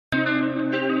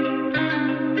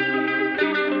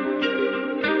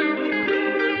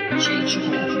I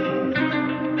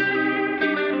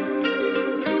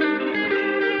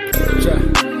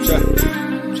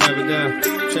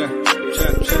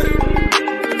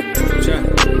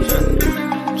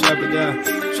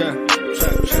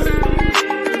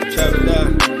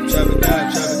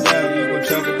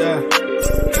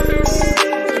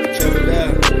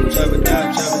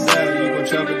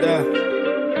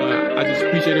just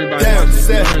appreciate everybody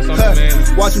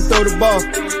watching. Watch him throw the ball,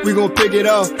 we gon' pick it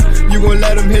off. You gon'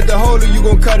 let him hit the hole or you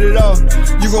gon' cut it off.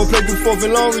 You gon' play through fourth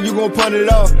and long or you gon' punt it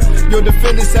off. Your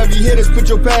defenders, heavy hitters, put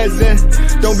your pads in.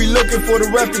 Don't be looking for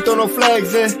the ref to throw no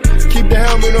flags in. Keep the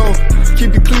helmet on,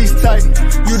 keep the cleats tight.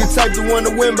 You the type to want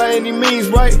to win by any means,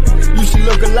 right? You should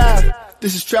look alive.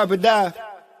 This is Trap or Dive.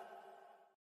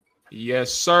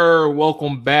 Yes, sir.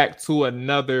 Welcome back to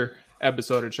another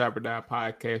episode of Trap or Dive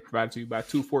podcast provided to you by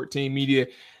 214 Media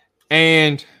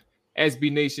and SB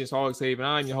Nation's Hog Haven.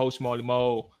 I'm your host, Molly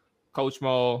Mo. Coach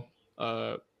Mo.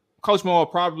 Coach Mo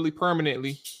probably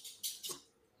permanently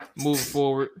moving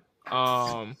forward.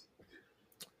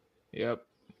 Yep.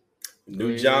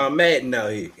 New John Madden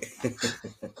out here.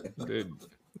 the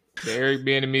Eric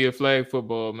Bieniemy of flag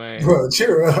football, man. Bro,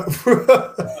 cheer up, bro.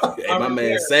 Hey, my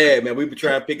man, sad, man. We been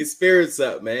trying to pick his spirits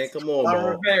up, man. Come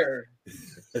on, man.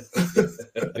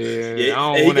 He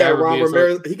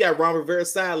got Ron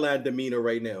Rivera's sideline demeanor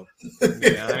right now.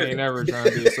 Yeah, I ain't never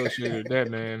trying to be associated with that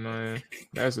man.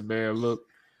 That's a bad look.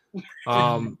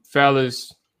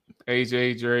 Fellas,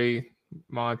 AJ, Dre,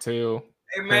 Montel.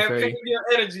 Hey man, pick up your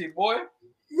energy, boy.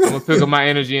 I'm gonna pick up my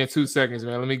energy in 2 seconds,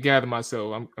 man. Let me gather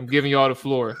myself. I'm giving y'all the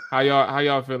floor. How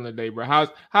y'all feeling today, bro?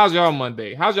 How's y'all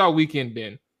Monday? How's y'all weekend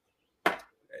been?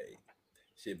 Hey,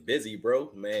 shit busy,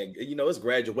 bro. Man, you know it's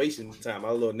graduation time.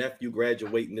 My little nephew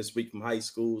graduating this week from high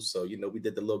school, so you know we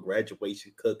did the little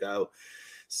graduation cookout.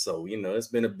 So you know it's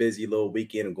been a busy little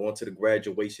weekend. I'm going to the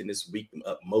graduation this week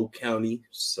up Mo County.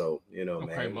 So you know,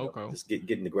 okay, man, Moco. Just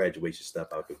getting the graduation stuff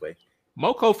out the way.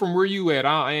 Moco, from where you at?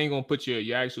 I ain't gonna put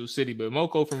your actual city, but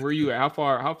Moco, from where you at? How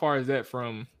far is that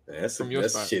from your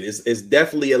spot? Shit. It's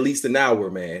definitely at least an hour,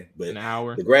 man. But an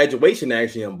hour. The graduation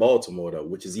actually in Baltimore though,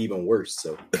 which is even worse.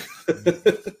 So.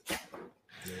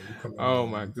 Oh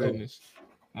my goodness,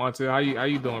 Montel, how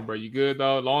you doing, bro? You good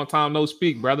though? Long time no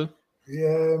speak, brother.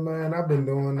 Yeah, man, I've been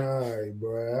doing all right,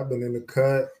 bro. I've been in the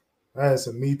cut. I had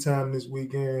some me time this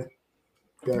weekend.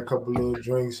 Got a couple little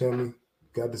drinks in me.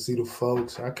 Got to see the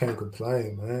folks. I can't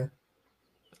complain, man.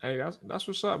 Hey, that's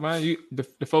what's up, man.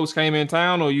 The folks came in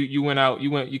town, or you went out?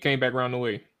 You came back around the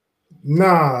way?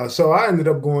 Nah, so I ended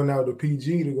up going out to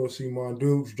PG to go see my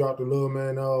dudes. Dropped the little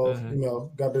man off. Mm-hmm. You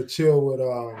know, got to chill with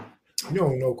you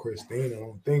don't know Christina. I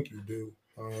don't think you do.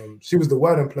 She was the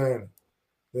wedding planner,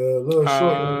 the little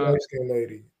short light skinned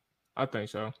lady. I think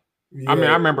so. Yeah. I mean,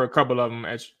 I remember a couple of them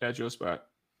at your spot.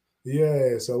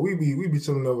 Yeah, so we be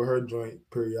chilling over her joint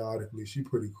periodically. She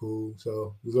pretty cool.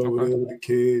 So was over there with the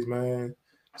kids, man.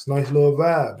 It's a nice little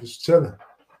vibe, just chilling.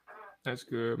 That's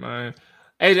good, man.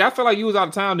 AJ, I feel like you was out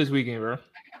of town this weekend, bro.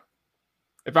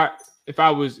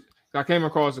 I came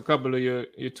across a couple of your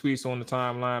tweets on the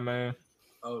timeline, man.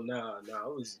 Oh no, I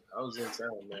was in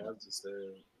town, man. I was just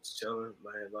chilling,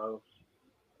 laying low,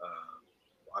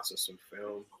 watching some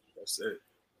film. That's it.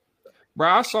 Bro,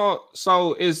 I saw.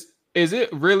 So is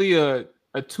it really a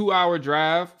 2-hour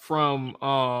drive from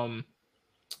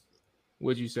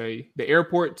what'd you say, the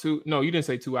airport to? No, you didn't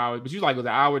say 2 hours, but you like it was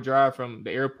an hour drive from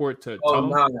the airport to Tulum?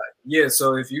 No. Yeah,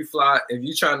 so if you're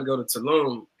trying to go to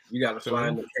Tulum, you got to fly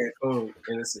into Cancun,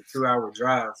 and it's a 2-hour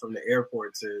drive from the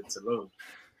airport to Tulum.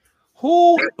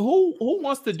 Who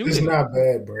wants to do this? It's not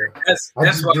bad, bro.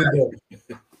 That's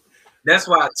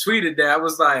why I tweeted that. I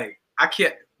was like,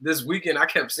 this weekend I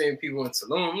kept seeing people in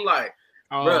Tulum. I'm like,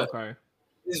 bro, okay.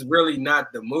 It's really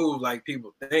not the move like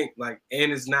people think. Like,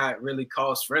 and it's not really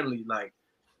cost friendly. Like,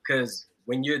 because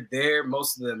when you're there,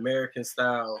 most of the American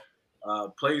style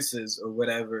places or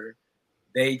whatever,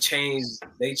 they change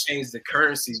the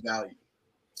currency value.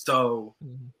 So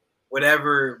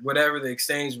whatever the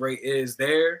exchange rate is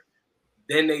there,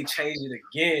 then they change it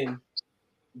again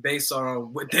based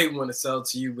on what they want to sell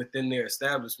to you within their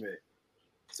establishment.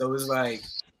 So it's like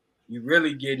you're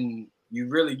really getting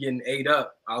ate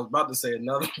up. I was about to say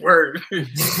another word.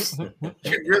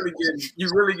 You're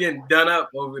really getting done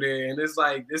up over there. And it's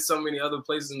like there's so many other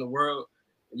places in the world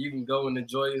you can go and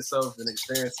enjoy yourself and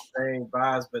experience the same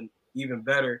vibes, but even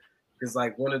better. Because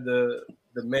like one of the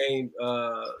main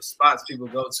spots people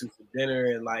go to for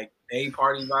dinner and like day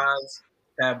party vibes,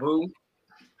 Taboo.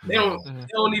 They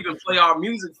don't even play our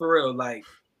music for real. Like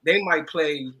they might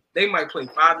play 5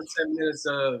 to 10 minutes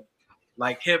of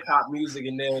like hip hop music,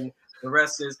 and then the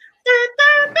rest is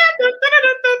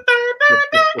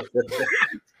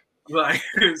Like,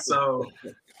 so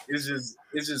it's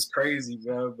just crazy,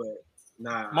 bro. But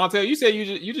nah, Montel, you said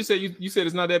you just said you said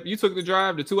it's not that. You took the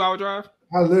 2-hour drive.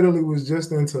 I literally was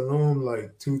just in Tulum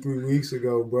like 2-3 weeks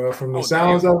ago, bro. From the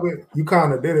sounds damn. of it, you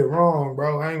kind of did it wrong,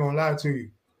 bro. I ain't gonna lie to you.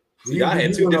 See, I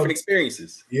had two different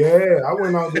experiences. Yeah, I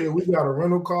went out there. We got a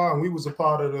rental car, and we was a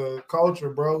part of the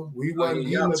culture, bro. We wasn't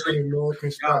looking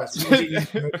American spots. For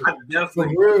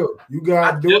real, you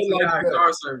gotta do it like that.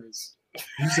 Car service.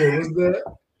 You said what's that?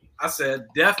 I said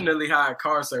definitely hire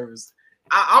car service.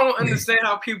 I don't understand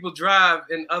how people drive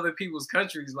in other people's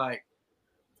countries. Like,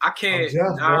 I can't.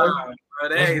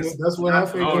 That's what I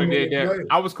think.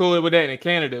 I was cool with that in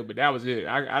Canada, but that was it.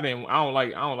 I don't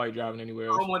like driving anywhere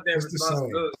else. I don't want that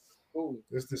responsibility.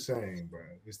 It's the same, bro.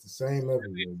 It's the same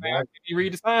everywhere. You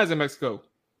read the signs in Mexico.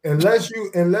 Unless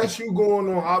you going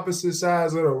on opposite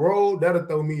sides of the road, that'll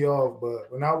throw me off.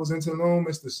 But when I was in Tulum,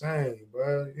 it's the same,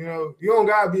 bro. You know, you don't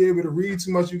gotta be able to read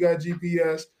too much. You got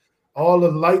GPS. All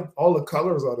the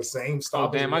colors are the same stuff.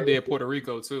 Oh damn, I did Puerto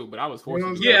Rico too, but I was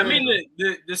fortunate. Yeah, I mean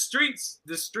the streets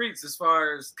as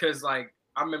far as, because like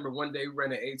I remember one day we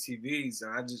rented ATVs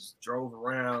and I just drove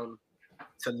around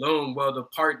Tulum. Well, the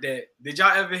part that did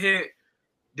y'all ever hit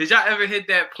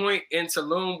that point in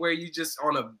Tulum where you just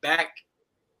on a back,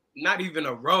 not even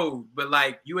a road, but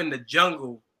like you in the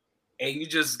jungle and you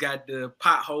just got the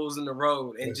potholes in the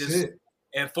road and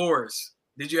and forest.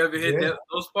 Did you ever hit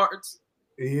those parts?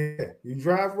 Yeah, you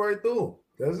drive right through.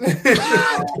 That's it.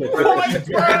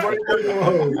 Drive right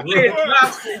through.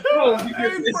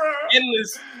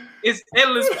 It's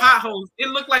endless potholes. It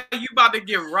looked like you about to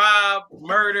get robbed,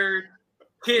 murdered,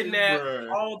 kidnapped,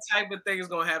 all type of things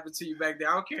gonna happen to you back there.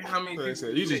 I don't care how many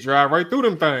people. You just drive right through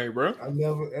them things, bro. I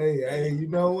never. Hey, you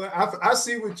know what? I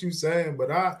see what you're saying, but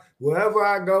wherever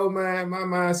I go, man, my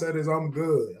mindset is I'm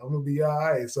good. I'm gonna be all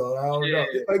right. So I don't know.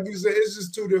 Like you said, it's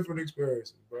just two different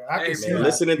experiences, bro. I can see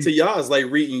listening to y'all is like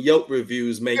reading Yelp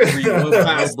reviews. Make 3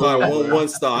 1-star, 1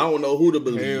 star. I don't know who to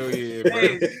believe. Hell yeah,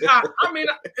 bro. I mean,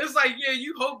 it's like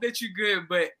you hope that you're good,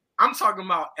 but I'm talking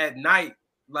about at night.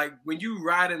 Like when you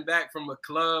riding back from a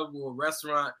club or a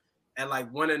restaurant at like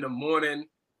 1 a.m,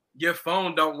 your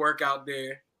phone don't work out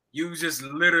there. You just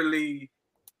literally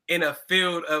in a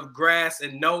field of grass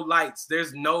and no lights.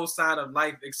 There's no sign of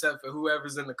life except for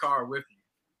whoever's in the car with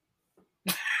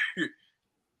you.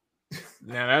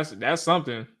 Now that's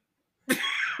something.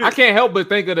 I can't help but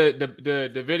think of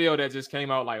the video that just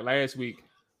came out like last week,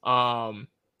 of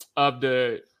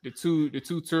the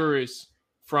two tourists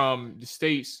from the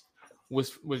States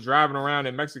was driving around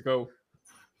in Mexico,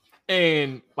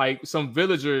 and like some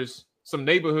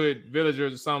neighborhood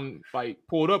villagers or some like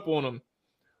pulled up on them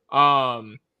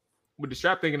with the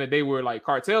strap, thinking that they were like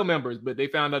cartel members, but they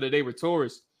found out that they were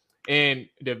tourists, and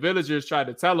the villagers tried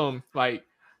to tell them like,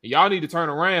 y'all need to turn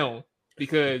around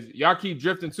because y'all keep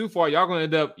drifting too far. Y'all gonna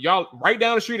end up right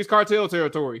down the street is cartel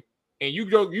territory, and you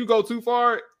go too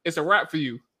far, it's a wrap for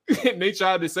you. And they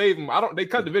tried to save them. They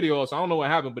cut the video off, so I don't know what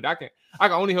happened, but I can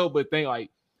only help but think like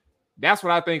that's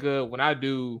what I think of when I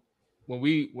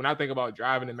think about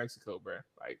driving in Mexico, bro.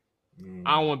 Like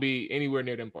I don't want to be anywhere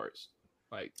near them parts.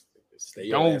 Like stay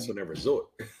your ass on that resort.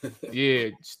 Yeah,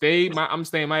 I'm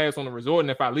staying my ass on the resort,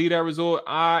 and if I leave that resort,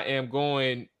 I am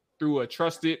going through a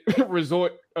trusted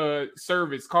resort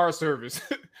car service.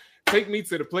 Take me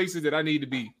to the places that I need to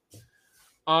be.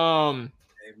 Hey,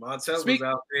 Montel was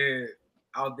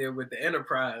out there with the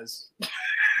Enterprise.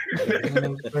 He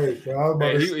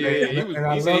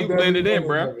blended in,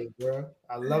 bro.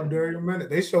 I loved every minute.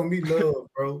 They show me love,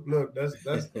 bro. Look, that's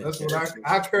what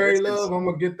I carry love. I'm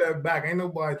gonna get that back. Ain't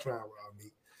nobody trying to rob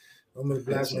me. I'm a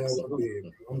black man with a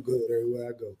beard. I'm good everywhere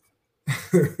I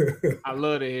go. I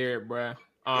love to hear it, bro.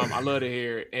 I love to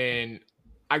hear it, and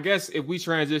I guess if we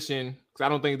transition, because I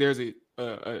don't think there's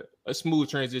a smooth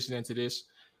transition into this.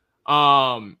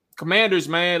 Commanders,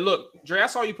 man, look, Dre, I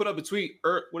saw you put up a tweet.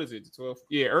 What is it? 12?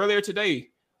 Yeah, earlier today.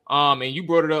 And you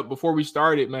brought it up before we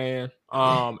started, man.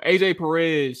 AJ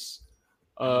Perez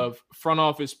of Front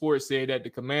Office Sports said that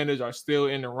the Commanders are still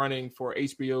in the running for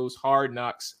HBO's Hard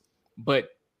Knocks, but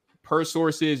per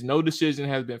sources, no decision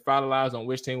has been finalized on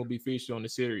which team will be featured on the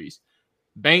series.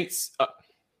 Bears,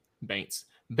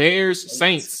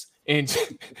 Saints,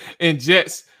 and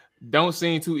Jets don't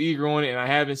seem too eager on it, and I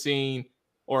haven't seen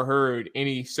or heard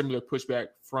any similar pushback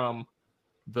from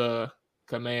the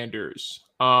Commanders.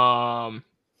 We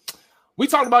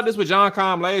talked about this with John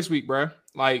Com last week, bro.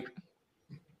 Like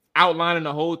outlining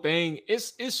the whole thing.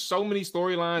 It's so many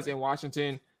storylines in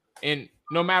Washington, and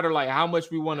no matter like how much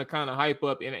we want to kind of hype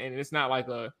up, and it's not like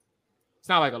a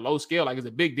low scale, like it's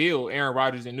a big deal. Aaron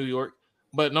Rodgers in New York,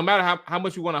 but no matter how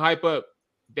much we want to hype up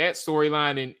that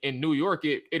storyline in New York,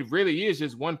 it really is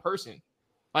just one person.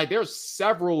 Like there's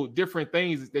several different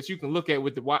things that you can look at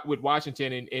with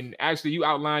Washington, and actually you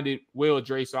outlined it well,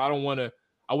 Dre. So I want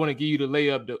to give you the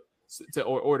layup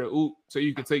or the oop so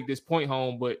you can take this point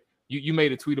home. But you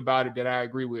made a tweet about it that I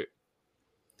agree with.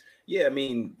 Yeah, I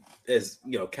mean, as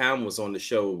you know, Cam was on the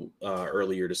show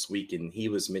earlier this week, and he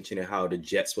was mentioning how the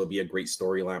Jets will be a great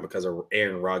storyline because of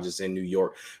Aaron Rodgers in New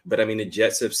York. But I mean, the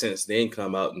Jets have since then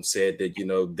come out and said that, you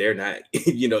know, they're not,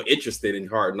 you know, interested in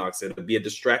Hard Knocks. It'll be a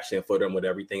distraction for them with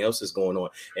everything else that's going on.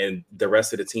 And the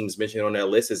rest of the teams mentioned on that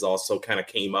list has also kind of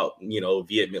came out, you know,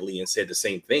 vehemently and said the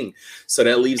same thing. So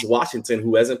that leaves Washington,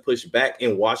 who hasn't pushed back.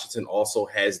 And Washington also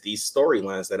has these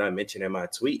storylines that I mentioned in my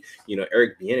tweet. You know,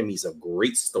 Eric Bieniemy is a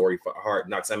great story for Hard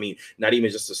Knocks. I mean, not even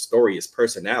just a story, it's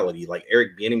personality. Like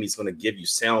Eric Bieniemy is going to give you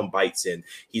sound bites and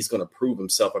he's going to prove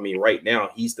himself. I mean, right now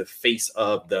he's the face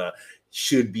of the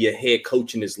should be a head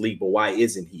coach in this league, but why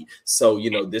isn't he? So, you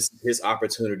know, this is his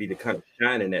opportunity to kind of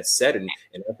shine in that setting.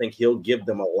 And I think he'll give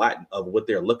them a lot of what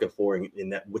they're looking for in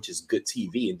that, which is good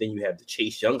TV. And then you have the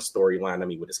Chase Young storyline. I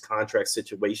mean, with his contract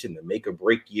situation, the make or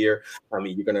break year. I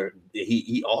mean,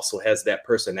 he also has that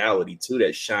personality too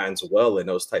that shines well in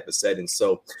those type of settings.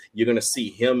 So you're going to see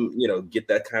him, you know, get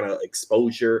that kind of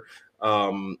exposure.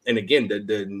 And again,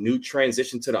 the new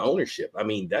transition to the ownership. I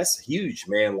mean, that's huge,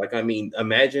 man. Like, I mean,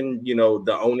 imagine, you know,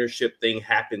 the ownership thing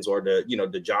happens or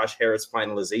the Josh Harris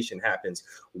finalization happens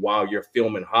while you're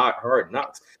filming Hard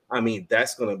Knocks. I mean,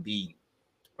 that's going to be,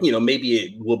 you know, maybe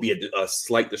it will be a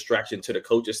slight distraction to the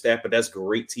coaching staff, but that's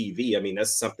great TV. I mean,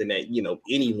 that's something that, you know,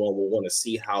 anyone will want to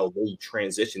see how they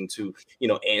transition to, you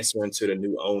know, answering to the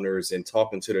new owners and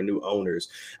talking to the new owners.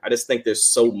 I just think there's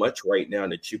so much right now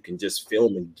that you can just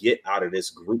film and get out of this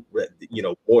group, you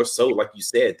know, more so, like you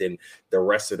said, than the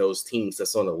rest of those teams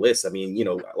that's on the list. I mean, you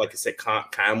know, like I said,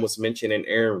 Kyle was mentioning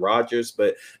Aaron Rodgers,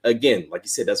 but again, like you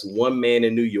said, that's one man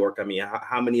in New York. I mean,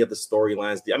 how many of the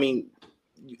storylines? I mean,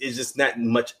 it's just not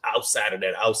much outside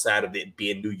of it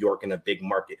being New York in a big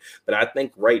market. But I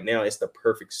think right now it's the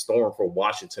perfect storm for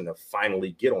Washington to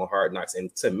finally get on Hard Knocks.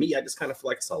 And to me, I just kind of feel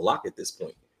like it's a lock at this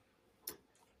point.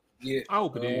 Yeah, I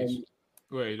hope it is.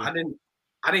 Wait, I didn't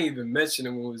even mention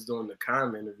it when we was doing the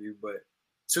Kime interview, but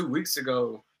 2 weeks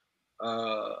ago,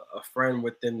 a friend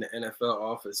within the NFL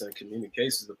office and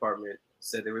communications department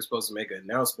said they were supposed to make an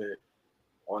announcement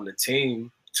on the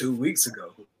team 2 weeks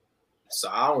ago. So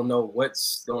I don't know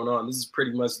what's going on. This is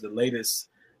pretty much the latest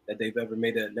that they've ever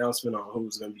made an announcement on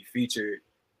who's going to be featured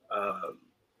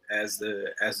as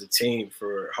the team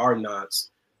for Hard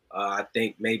Knocks. I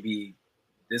think maybe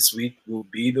this week will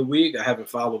be the week. I haven't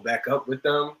followed back up with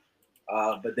them,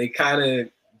 but they kind of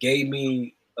gave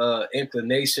me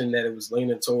inclination that it was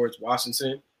leaning towards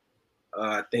Washington.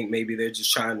 I think maybe they're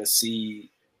just trying to see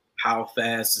how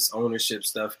fast this ownership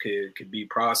stuff could be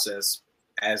processed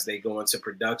as they go into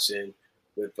production,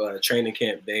 with training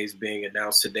camp days being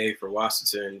announced today for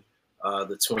Washington,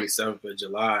 the 27th of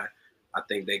July. I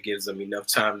think that gives them enough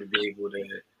time to be able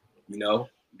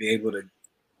to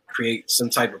create some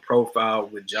type of profile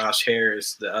with Josh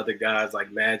Harris, the other guys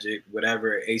like Magic,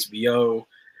 whatever, HBO,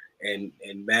 and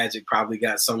Magic probably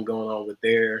got something going on with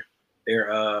their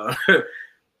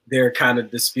their kind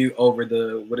of dispute over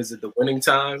the winning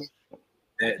time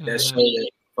that show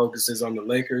that focuses on the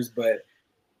Lakers. But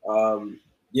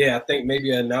yeah, I think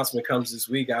maybe an announcement comes this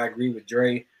week. I agree with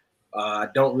Dre. I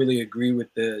don't really agree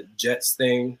with the Jets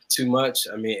thing too much.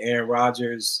 I mean, Aaron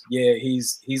Rodgers, yeah,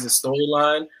 he's a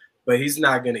storyline, but he's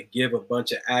not going to give a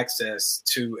bunch of access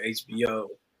to HBO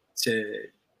to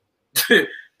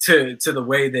the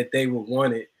way that they would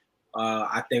want it.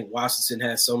 I think Washington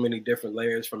has so many different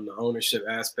layers, from the ownership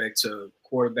aspect to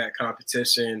quarterback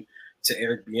competition to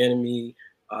Eric Bieniemy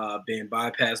being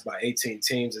bypassed by 18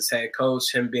 teams as head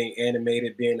coach, him being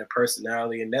animated, being a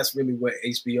personality. And that's really what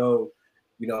HBO,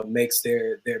 makes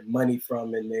their money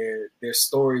from and their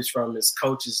stories from, is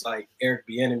coaches like Eric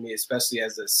Bieniemy, especially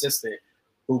as an assistant,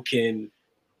 who can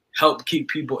help keep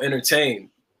people entertained.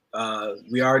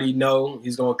 We already know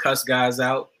he's going to cuss guys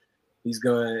out. He's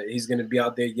gonna be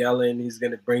out there yelling. He's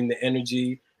gonna bring the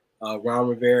energy. Ron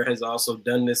Rivera has also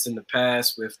done this in the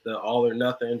past with the All or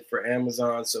Nothing for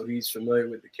Amazon, so he's familiar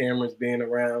with the cameras being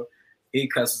around. He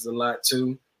cusses a lot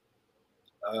too.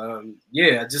 I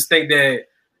just think that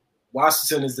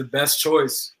Washington is the best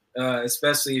choice,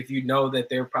 especially if you know that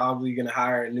they're probably going to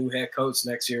hire a new head coach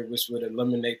next year, which would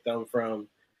eliminate them from,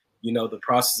 the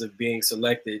process of being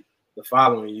selected the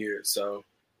following year. So.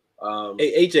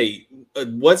 Hey, AJ,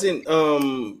 wasn't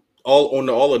all on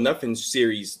the All or Nothing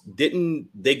series? Didn't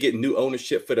they get new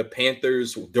ownership for the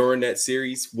Panthers during that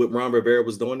series when Ron Rivera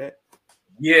was doing that?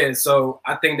 Yeah, so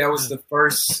I think that was the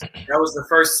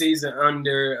first season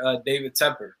under David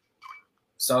Tepper.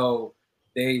 So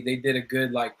they did a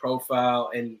good like profile,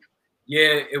 and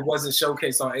yeah, it wasn't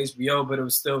showcased on HBO, but it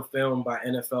was still filmed by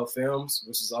NFL Films,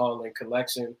 which is all in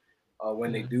collection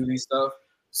when they do these stuff.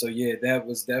 So yeah, that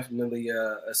was definitely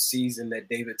a season that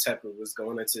David Tepper was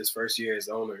going into his first year as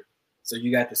owner. So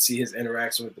you got to see his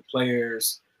interaction with the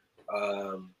players.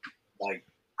 Like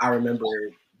I remember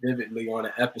vividly on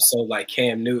an episode, like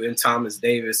Cam Newton, Thomas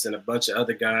Davis, and a bunch of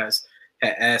other guys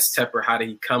had asked Tepper how did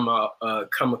he come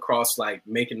across like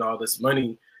making all this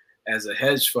money as a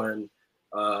hedge fund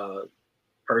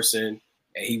person,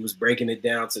 and he was breaking it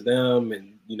down to them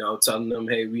and telling them,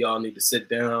 hey, we all need to sit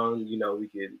down,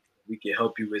 we could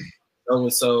help you with so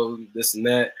and so, this and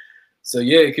that. So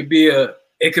yeah, it could be a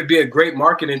great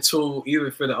marketing tool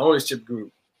even for the ownership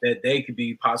group, that they could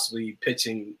be possibly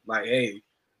pitching like, hey,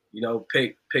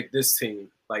 pick this team,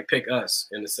 like pick us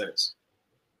in a sense.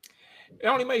 It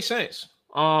only makes sense.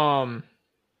 I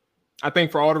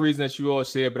think for all the reasons that you all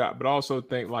said, but I also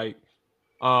think like,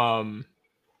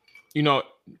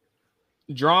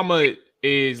 drama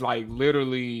is like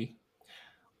literally,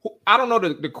 I don't know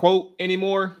the quote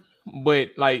anymore, but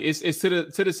like it's to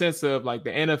the sense of like the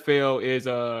NFL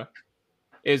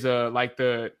is like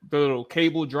the little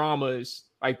cable dramas,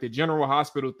 like the General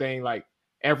Hospital thing, like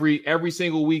every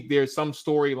single week there's some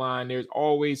storyline, there's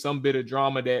always some bit of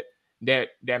drama that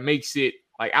makes it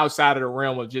like outside of the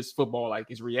realm of just football, like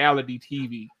it's reality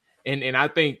TV. And I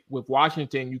think with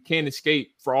Washington, you can't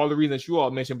escape, for all the reasons you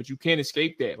all mentioned, but you can't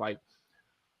escape that. Like,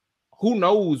 who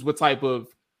knows what type of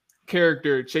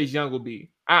character Chase Young will be?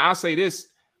 I say this,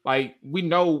 like, we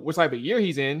know what type of year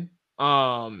he's in.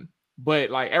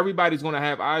 But like everybody's going to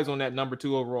have eyes on that number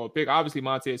 2 overall pick. Obviously,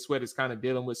 Montez Sweat is kind of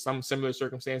dealing with some similar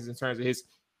circumstances in terms of his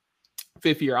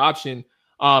 5th-year option.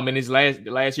 And his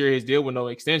last year, his deal with no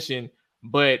extension.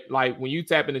 But like when you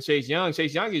tap into Chase Young is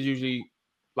usually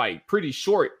like pretty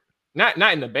short, not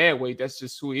in a bad way. That's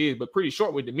just who he is, but pretty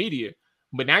short with the media.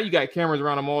 But now you got cameras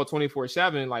around him all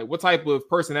 24/7. Like, what type of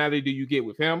personality do you get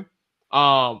with him?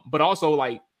 But also,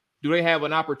 like, do they have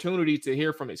an opportunity to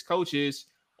hear from his coaches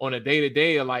on a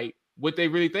day-to-day of like what they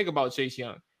really think about Chase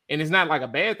Young? And it's not like a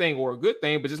bad thing or a good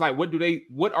thing, but just like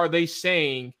what are they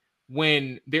saying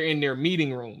when they're in their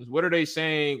meeting rooms? What are they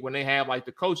saying when they have like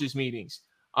the coaches meetings?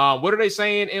 What are they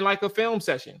saying in like a film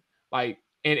session? Like,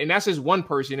 and that's just one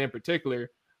person in particular.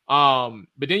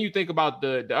 But then you think about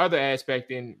the other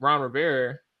aspect in Ron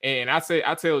Rivera, and I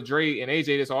tell Dre and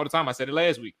AJ this all the time. I said it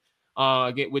last week,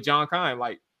 again with John Kine.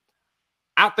 Like,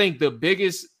 I think the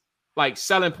biggest like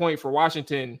selling point for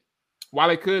Washington, while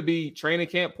it could be training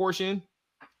camp portion,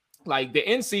 like the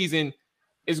end season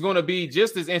is going to be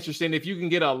just as interesting if you can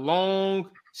get a long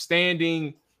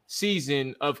standing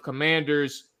season of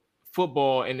Commanders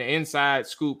football and the inside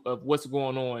scoop of what's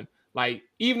going on. Like,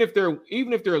 even if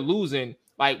they're losing,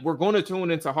 like, we're going to tune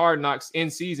into Hard Knocks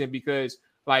in season because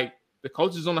like the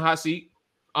coach is on the hot seat.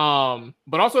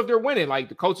 But also if they're winning, like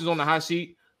the coach is on the hot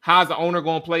seat. How's the owner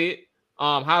going to play it?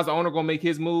 How's the owner going to make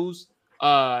his moves?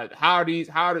 How's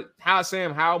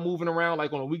Sam Howell moving around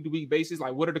like on a week-to-week basis?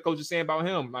 Like, what are the coaches saying about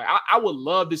him? Like, I would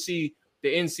love to see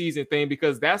the in-season thing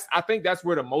because I think that's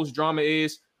where the most drama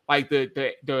is. Like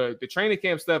the training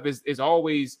camp stuff is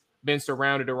always been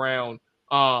surrounded around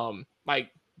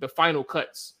like the final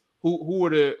cuts. Who are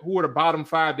the bottom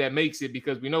 5 that makes it,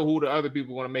 because we know who the other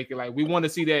people want to make it. Like, we want to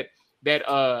see that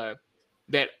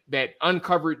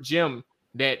uncovered gem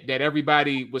that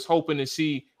everybody was hoping to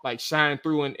see like shine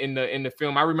through in the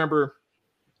film. I remember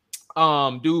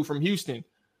dude from Houston,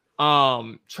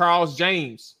 Charles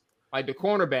James, like the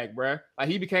cornerback, bruh. Like,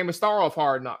 he became a star off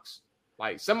Hard Knocks.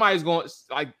 Like, somebody's going,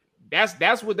 like,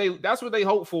 that's what they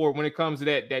hope for when it comes to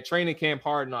that training camp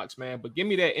Hard Knocks, man. But give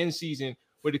me that in season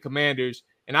with the Commanders,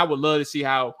 and I would love to see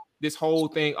how this whole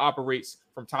thing operates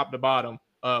from top to bottom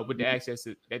with the access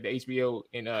that the HBO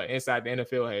and inside the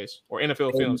NFL has, or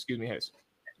NFL Film, has.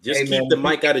 Just keep the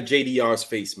mic out of JDR's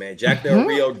face, man. Jack Del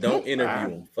Rio, don't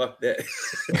interview him. Fuck that.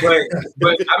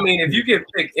 but I mean, if you get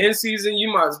picked in season,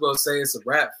 you might as well say it's a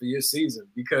wrap for your season,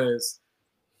 because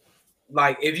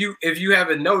like if you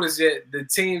haven't noticed yet, the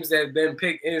teams that have been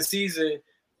picked in season,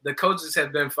 the coaches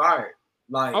have been fired.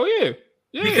 Like, oh yeah.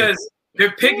 Because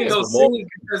they're picking those teams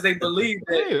because they believe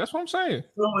that. Yeah, that's what I'm saying.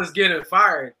 Someone's getting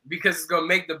fired because it's gonna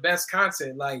make the best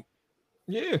content. Like,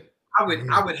 yeah. I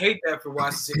would hate that for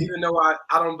Washington, even though I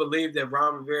don't believe that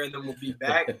Ron Rivera and them will be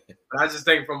back. But I just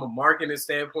think from a marketing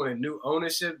standpoint and new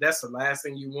ownership, that's the last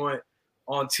thing you want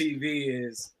on TV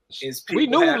is people. We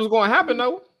knew it was going to happen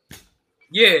though.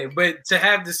 Yeah, but to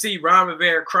have to see Ron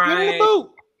Rivera crying,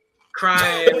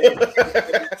 crying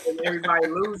and everybody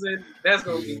losing, that's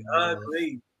gonna be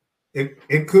ugly.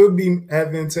 It could be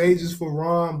advantageous for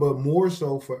Ron, but more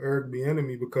so for Eric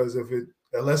Bieniemy, because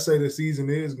let's say the season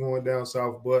is going down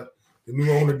south, but the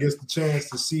new owner gets the chance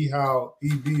to see how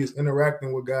EB is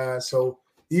interacting with guys. So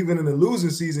even in the losing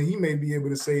season, he may be able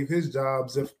to save his job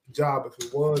if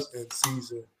it was in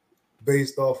season,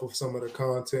 based off of some of the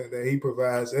content that he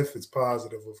provides, if it's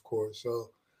positive, of course.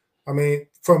 So, I mean,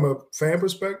 from a fan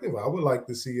perspective, I would like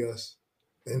to see us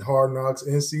in Hard Knocks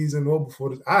in season or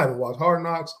before this. I haven't watched Hard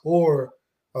Knocks or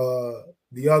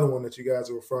the other one that you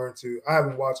guys are referring to. I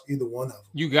haven't watched either one of them.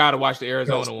 You got to watch the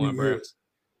Arizona one, bro.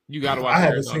 You got to watch. I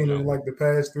haven't seen it in like the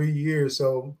past 3 years,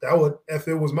 so that would, if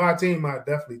it was my team, I'd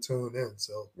definitely tune in.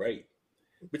 So right.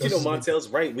 But you know, Montel's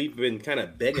right. We've been kind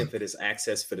of begging for this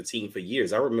access for the team for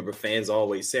years. I remember fans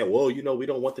always saying, well, you know, we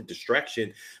don't want the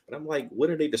distraction. But I'm like,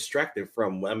 what are they distracted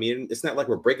from? I mean, it's not like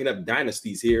we're breaking up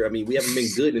dynasties here. I mean, we haven't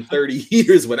been good in 30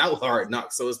 years without Hard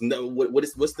Knocks. So it's no,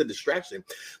 what's the distraction?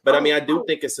 But I mean, I do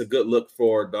think it's a good look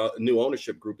for the new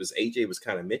ownership group, as AJ was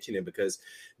kind of mentioning, because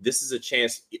this is a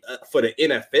chance for the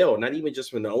NFL, not even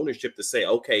just from the ownership, to say,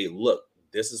 okay, look,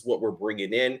 this is what we're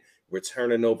bringing in. We're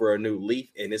turning over a new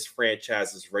leaf, and this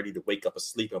franchise is ready to wake up a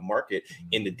sleeping market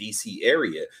in the DC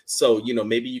area. So, you know,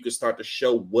 maybe you can start to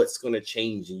show what's going to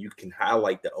change, and you can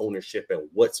highlight the ownership and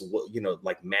what, you know,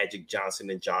 like Magic Johnson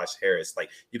and Josh Harris.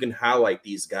 Like, you can highlight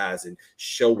these guys and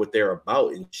show what they're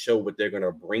about and show what they're going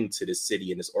to bring to this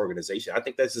city and this organization. I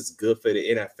think that's just good for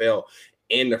the NFL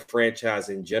and the franchise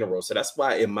in general. So that's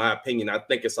why, in my opinion, I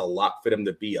think it's a lock for them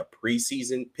to be a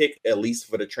preseason pick, at least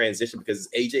for the transition, because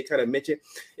AJ kind of mentioned,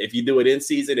 if you do it in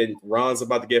season and Ron's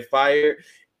about to get fired,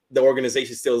 the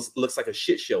organization still looks like a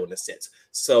shit show in a sense.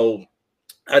 So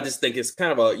I just think it's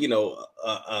kind of a, you know,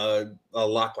 a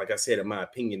lock, like I said, in my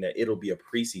opinion, that it'll be a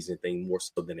preseason thing more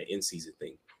so than an in-season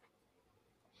thing.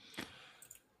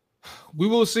 We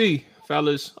will see,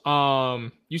 fellas.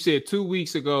 You said 2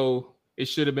 weeks ago it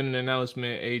should have been an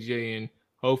announcement, AJ, and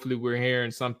hopefully we're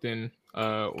hearing something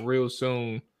real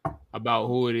soon about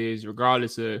who it is,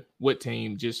 regardless of what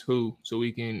team, just who, so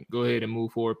we can go ahead and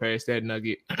move forward past that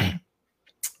nugget.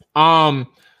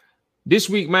 This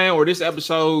week, man, or this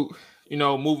episode, you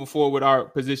know, moving forward with our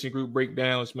position group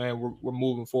breakdowns, man, we're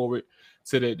moving forward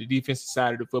to the defensive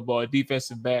side of the football,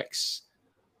 defensive backs.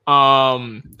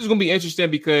 This is gonna be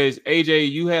interesting because AJ,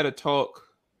 you had a talk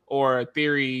or a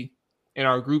theory in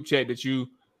our group chat that you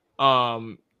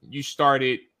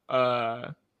started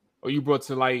or you brought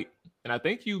to light, and I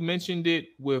think you mentioned it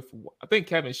with, I think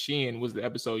Kevin Sheehan was the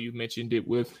episode you mentioned it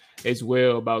with as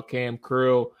well, about Cam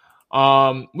Curl.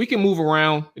 We can move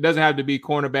around. It doesn't have to be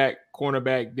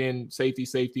cornerback, then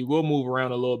safety. We'll move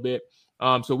around a little bit.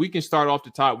 So we can start off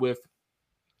the top with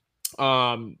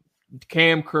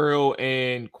Cam Curl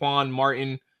and Quan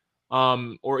Martin,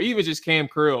 or even just Cam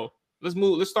Curl.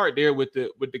 Let's start there with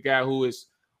the guy who is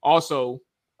also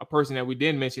a person that we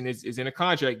didn't mention is in a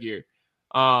contract year,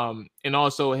 and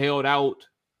also held out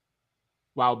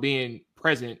while being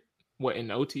present, in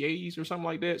the OTAs or something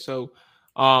like that. So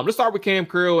let's start with Cam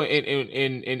Curl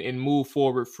and move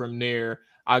forward from there.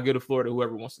 I'll give the floor to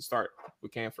whoever wants to start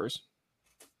with Cam first.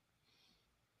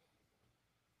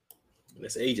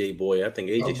 That's AJ boy. I think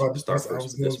AJ should start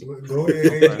first. Go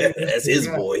ahead. That's his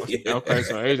boy. Okay,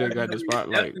 so AJ got the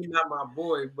spotlight. Definitely not my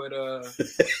boy, but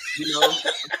you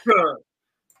know,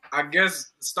 I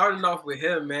guess starting off with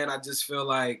him, man, I just feel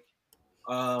like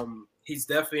he's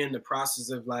definitely in the process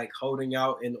of like holding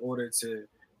out in order to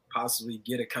possibly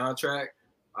get a contract.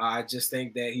 I just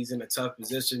think that he's in a tough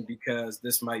position because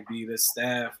this might be the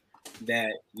staff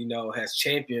that, you know, has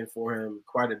championed for him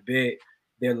quite a bit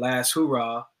their last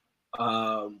hoorah.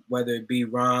 Whether it be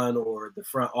Ron or the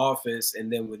front office, and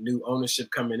then with new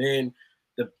ownership coming in,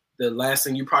 the last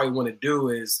thing you probably want to do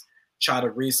is try to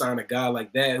re-sign a guy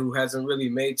like that who hasn't really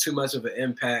made too much of an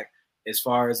impact as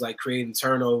far as like creating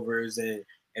turnovers and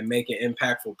making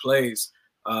impactful plays.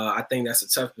 I think that's a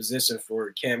tough position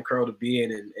for Cam Curl to be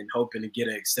in and hoping to get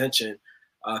an extension,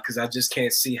 because I just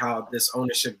can't see how this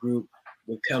ownership group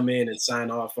would come in and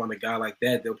sign off on a guy like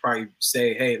that. They'll probably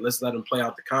say, hey, let's let him play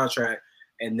out the contract,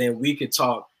 and then we could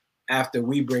talk after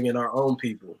we bring in our own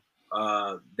people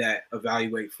that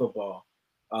evaluate football.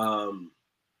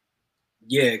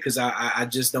 Because I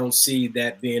just don't see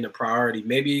that being a priority.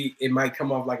 Maybe it might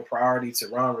come off like a priority to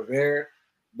Ron Rivera,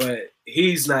 but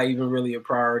he's not even really a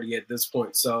priority at this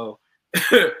point. So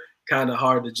kind of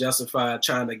hard to justify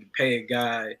trying to pay a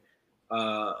guy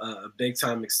a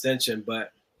big-time extension.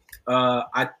 But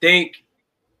I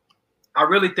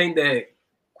really think that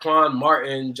Quan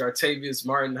Martin, Jartavius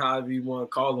Martin, however you want to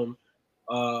call him,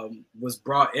 was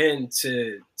brought in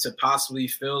to possibly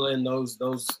fill in those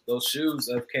shoes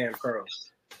of Cam Curl.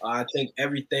 I think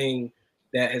everything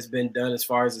that has been done as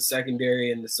far as the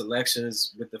secondary and the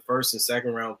selections with the first and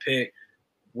second round pick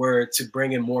were to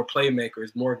bring in more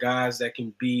playmakers, more guys that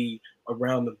can be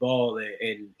around the ball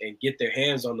and get their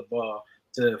hands on the ball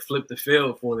to flip the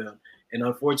field for them. And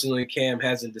unfortunately, Cam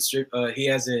hasn't he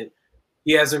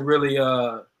hasn't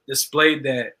really displayed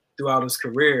that throughout his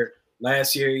career.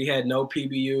 Last year, he had no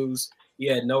PBUs, he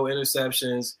had no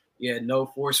interceptions, he had no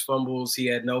forced fumbles, he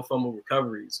had no fumble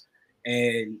recoveries.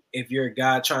 And if you're a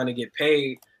guy trying to get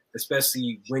paid,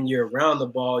 especially when you're around the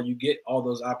ball, you get all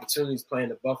those opportunities playing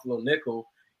the Buffalo nickel.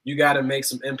 You got to make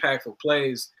some impactful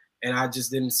plays, and I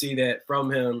just didn't see that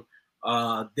from him.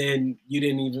 Then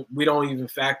we don't even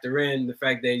factor in the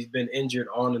fact that he's been injured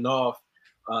on and off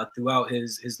throughout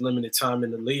his limited time in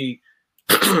the league.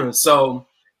 So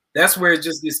that's where it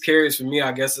just gets curious for me.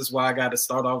 I guess that's why I got to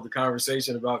start off the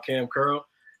conversation about Cam Curl.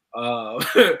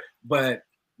 But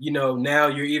now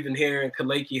you're even hearing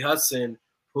Kaleki Hudson,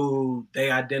 who they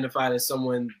identified as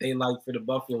someone they like for the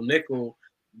Buffalo nickel,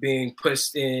 being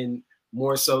pushed in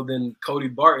more so than Cody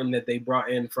Barton that they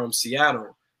brought in from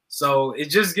Seattle. So it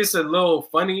just gets a little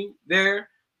funny there.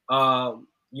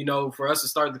 For us to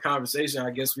start the conversation,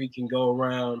 I guess we can go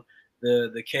around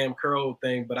the Cam Curl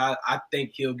thing, but I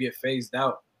think he'll get phased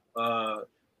out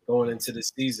going into the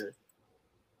season.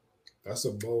 That's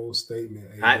a bold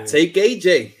statement. I take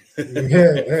AJ.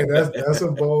 Yeah, that's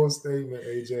a bold statement,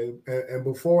 AJ. And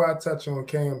before I touch on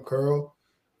Cam Curl,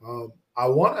 I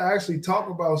want to actually talk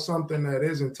about something that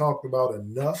isn't talked about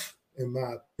enough, in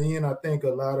my opinion. I think a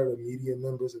lot of the media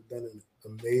members have done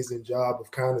an amazing job of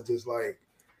kind of just like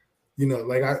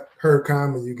I heard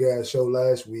comment you guys show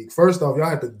last week. First off, y'all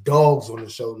had the dogs on the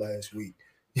show last week.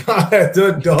 Y'all had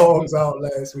the dogs out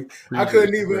last week. I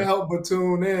couldn't even help but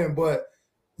tune in, but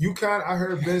I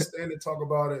heard Ben Standard talk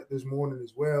about it this morning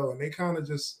as well, and they kind of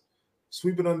just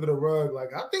sweep it under the rug.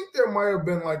 Like, I think there might have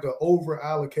been like an over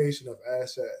allocation of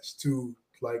assets to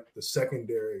like the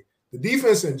secondary, the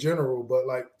defense in general, but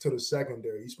like to the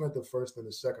secondary. You spent the first and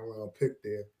the second round pick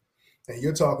there, and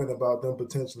you're talking about them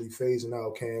potentially phasing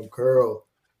out Cam Curl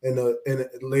in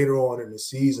later on in the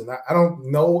season. I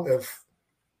don't know if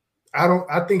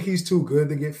I think he's too good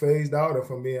to get phased out. If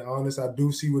I'm being honest, I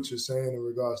do see what you're saying in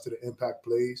regards to the impact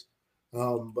plays.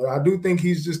 But I do think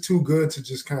he's just too good to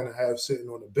just kind of have sitting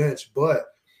on the bench. But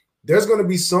there's going to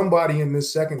be somebody in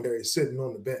this secondary sitting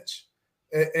on the bench.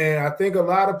 And I think a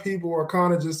lot of people are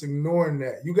kind of just ignoring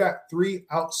that. You got 3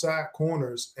 outside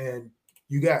corners and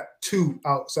you got 2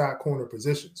 outside corner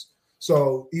positions.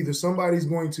 So either somebody's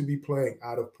going to be playing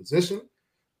out of position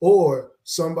or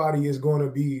somebody is going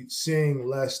to be seeing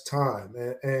less time.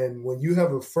 And when you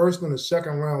have a first and a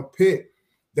second round pick,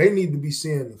 they need to be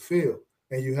seeing the field.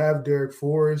 And you have Derek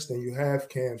Forrest and you have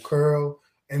Cam Curl,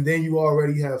 and then you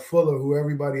already have Fuller, who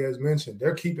everybody has mentioned.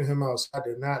 They're keeping him outside.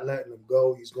 They're not letting him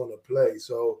go. He's going to play.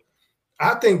 So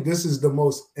I think this is the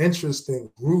most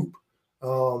interesting group,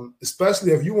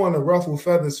 especially if you want to ruffle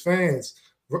feathers fans.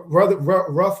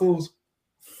 Ruffles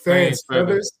fans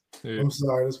feathers. Yeah. I'm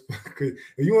sorry.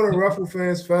 If you want to ruffle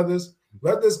fans' feathers,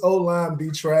 let this O-line be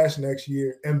trash next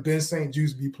year and Ben St.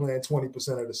 Juste be playing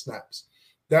 20% of the snaps.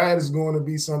 That is going to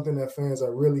be something that fans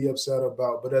are really upset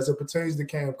about. But as it pertains to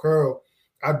Cam Curl,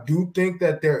 I do think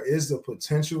that there is the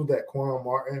potential that Quan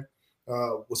Martin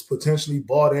was potentially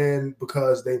bought in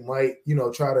because they might,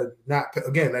 try to not pay.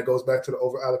 Again, that goes back to the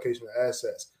over-allocation of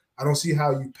assets. I don't see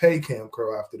how you pay Cam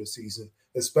Curl after the season,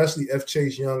 especially if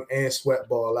Chase Young and Sweat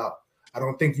ball out. I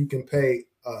don't think you can pay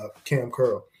Cam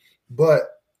Curl.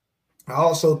 But I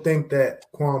also think that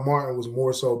Quan Martin was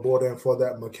more so brought in for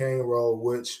that McCain role,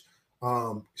 which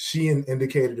Sheehan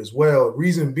indicated as well.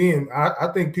 Reason being, I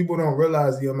think people don't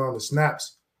realize the amount of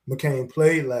snaps McCain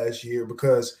played last year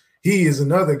because he is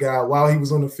another guy, while he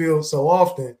was on the field so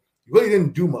often, he really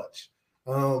didn't do much.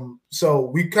 So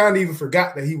we kind of even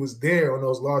forgot that he was there on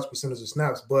those large percentage of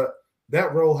snaps, but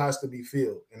that role has to be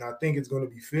filled. And I think it's going to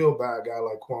be filled by a guy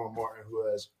like Quan Martin, who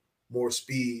has more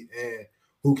speed and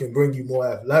who can bring you more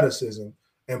athleticism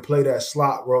and play that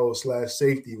slot role /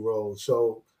 safety role.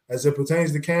 So as it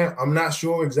pertains to Cam, I'm not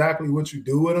sure exactly what you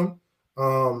do with him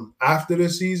after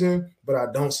this season, but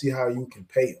I don't see how you can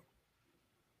pay him.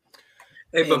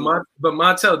 Hey, but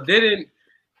Montel didn't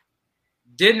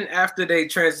after they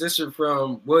transitioned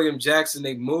from William Jackson,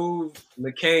 they moved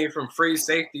McCain from free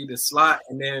safety to slot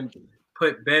and then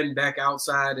put Ben back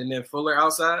outside and then Fuller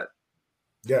outside?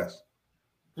 Yes.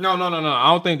 No. I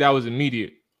don't think that was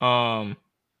immediate. I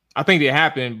think it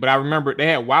happened, but I remember they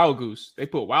had Wild Goose. They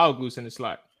put Wild Goose in the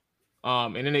slot.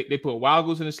 And then they put Wild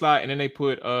Goose in the slot, and then they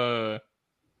put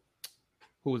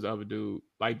who was the other dude?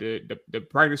 Like the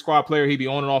practice squad player, he'd be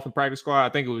on and off in practice squad. I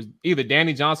think it was either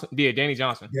Danny Johnson. Yeah, Danny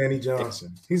Johnson. Danny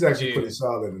Johnson. He's actually pretty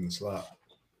solid in the slot.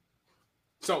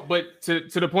 So, but to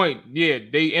the point, yeah,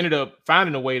 they ended up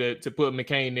finding a way to put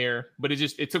McCain there, but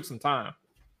it took some time.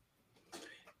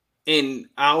 And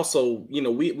I also,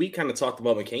 we kind of talked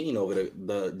about McCain over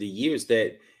the years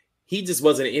that he just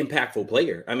wasn't an impactful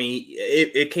player. I mean,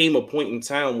 it came a point in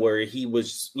time where he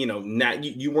was, not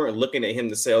you weren't looking at him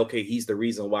to say, okay, he's the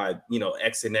reason why,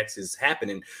 X and X is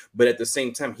happening. But at the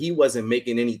same time, he wasn't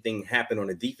making anything happen on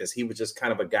the defense. He was just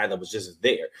kind of a guy that was just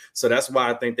there. So that's why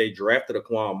I think they drafted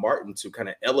Quan Martin to kind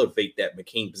of elevate that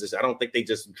McCain position. I don't think they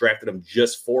just drafted him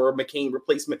just for a McCain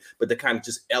replacement, but to kind of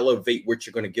just elevate what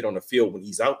you're going to get on the field when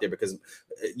he's out there. Because,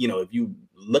 if you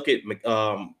look at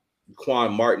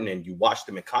Quan Martin and you watched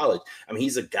him in college, I mean,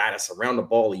 he's a guy that's around the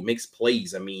ball. He makes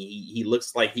plays. I mean, he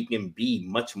looks like he can be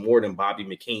much more than Bobby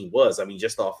McCain was. I mean,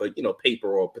 just off of,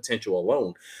 paper or potential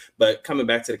alone. But coming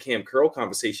back to the Cam Curl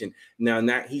conversation,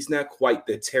 now he's not quite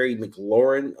the Terry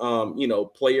McLaurin,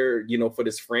 player, for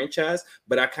this franchise.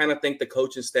 But I kind of think the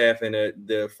coaching staff and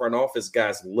the front office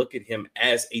guys look at him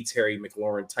as a Terry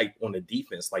McLaurin type on the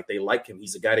defense. Like, they like him.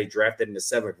 He's a guy they drafted in the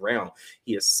 7th round.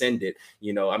 He ascended.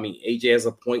 I mean, AJ has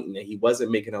a point in that he wasn't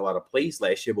making a lot of plays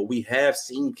last year, but we have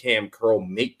seen Cam Curl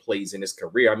make plays in his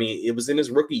career. I mean, it was in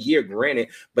his rookie year, granted,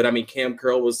 but I mean, Cam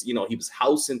Curl was, he was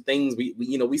housing things.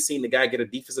 We seen the guy get a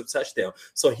defensive touchdown.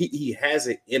 So he has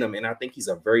it in him, and I think he's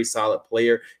a very solid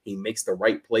player. He makes the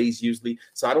right plays usually.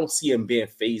 So I don't see him being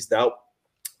phased out.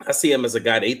 I see him as a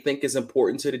guy they think is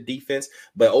important to the defense.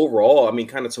 But overall, I mean,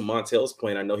 kind of to Montel's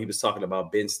point, I know he was talking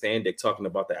about Ben Standig, talking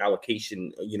about the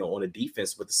allocation, on the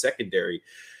defense with the secondary.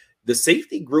 The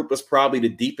safety group is probably the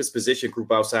deepest position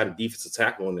group outside of defensive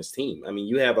tackle on this team. I mean,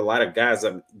 you have a lot of guys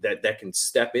that can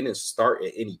step in and start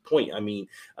at any point. I mean,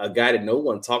 a guy that no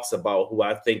one talks about who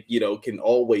I think, can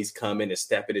always come in and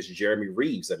step in is Jeremy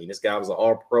Reeves. I mean, this guy was an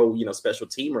all-pro, special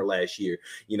teamer last year.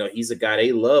 He's a guy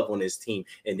they love on his team.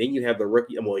 And then you have the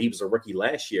rookie, well, he was a rookie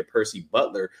last year, Percy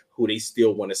Butler, who they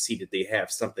still want to see that they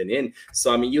have something in.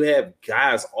 So, I mean, you have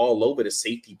guys all over the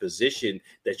safety position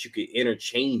that you could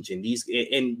interchange. And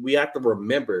we have to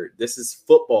remember, this is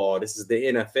football. This is the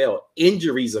NFL.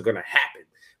 Injuries are going to happen.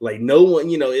 Like, no one,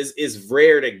 it's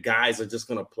rare that guys are just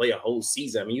going to play a whole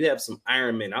season. I mean, you have some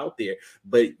Iron Men out there,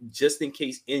 but just in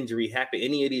case injury happen,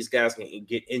 any of these guys can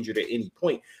get injured at any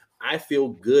point. I feel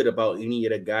good about any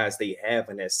of the guys they have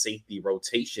in that safety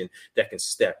rotation that can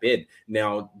step in.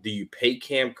 Now, do you pay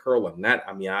Cam Curl or not?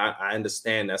 I mean, I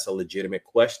understand that's a legitimate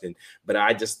question, but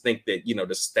I just think that,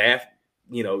 the staff,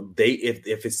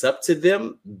 if it's up to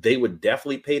them, they would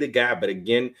definitely pay the guy. But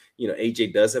again,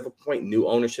 AJ does have a point. New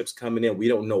ownership's coming in. We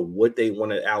don't know what they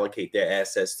want to allocate their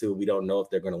assets to. We don't know if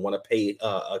they're going to want to pay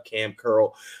a Cam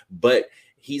Curl, but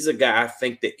he's a guy I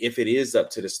think that if it is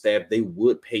up to the staff, they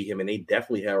would pay him, and they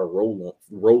definitely have a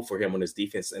role for him on his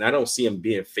defense. And I don't see him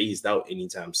being phased out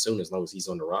anytime soon as long as he's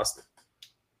on the roster.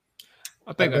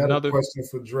 I think another question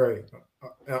for Dre.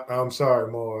 I'm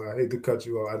sorry, Mo. I hate to cut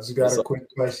you off. I just got a quick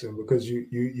question because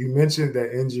you mentioned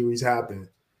that injuries happen,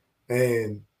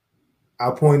 and I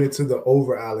pointed to the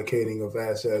over allocating of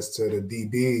assets to the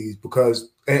DBs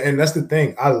because, and that's the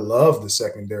thing. I love the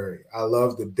secondary. I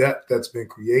love the depth that's been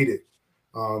created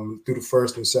through the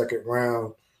 1st and 2nd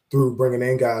round, through bringing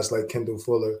in guys like Kendall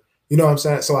Fuller. You know what I'm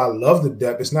saying? So I love the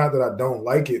depth. It's not that I don't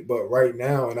like it, but right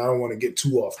now, and I don't want to get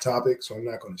too off topic, so I'm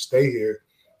not going to stay here.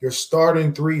 Your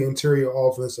starting 3 interior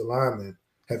offensive linemen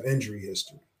have injury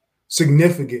history,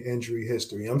 significant injury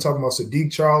history. I'm talking about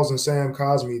Sadiq Charles and Sam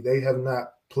Cosmi. They have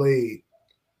not played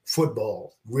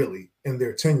football really in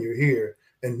their tenure here.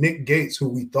 And Nick Gates, who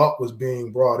we thought was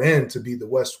being brought in to be the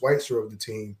Wes Schweitzer of the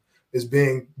team, is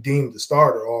being deemed the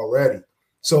starter already.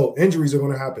 So injuries are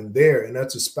going to happen there, and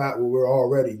that's a spot where we're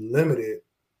already limited.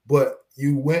 But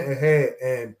you went ahead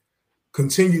and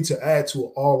continued to add to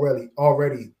an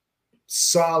already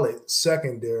solid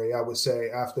secondary, I would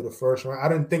say, after the 1st round. I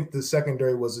didn't think the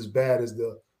secondary was as bad as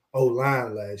the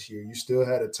O-line last year. You still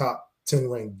had a top 10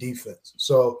 ranked defense.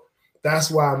 So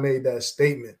that's why I made that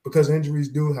statement, because injuries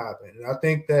do happen. And I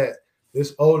think that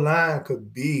this O-line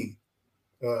could be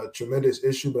a tremendous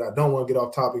issue, but I don't want to get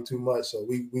off topic too much. So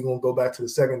we're going to go back to the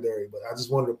secondary, but I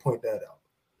just wanted to point that out.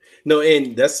 No,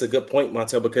 and that's a good point,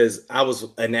 Montel, because I was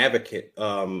an advocate,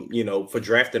 for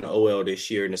drafting OL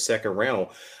this year in the 2nd round.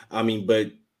 I mean,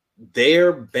 but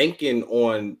they're banking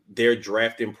on their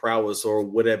drafting prowess or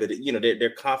whatever. They're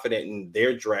confident in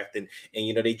their drafting,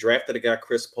 and they drafted a guy,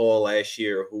 Chris Paul, last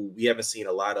year, who we haven't seen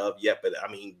a lot of yet. But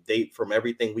I mean, from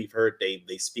everything we've heard,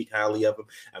 they speak highly of him.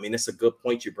 I mean, it's a good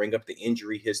point. You bring up the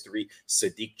injury history,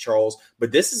 Sadiq Charles,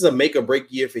 but this is a make or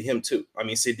break year for him too. I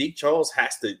mean, Sadiq Charles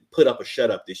has to put up a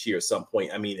shut up this year at some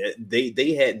point. I mean,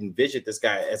 they had envisioned this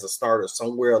guy as a starter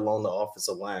somewhere along the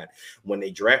offensive line when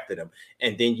they drafted him,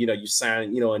 and then you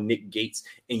sign a Nick Gates,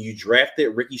 and you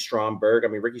drafted Ricky Stromberg. I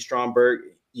mean, Ricky Stromberg,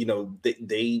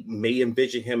 they may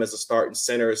envision him as a starting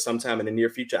center sometime in the near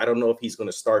future. I don't know if he's going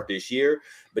to start this year,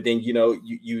 but then,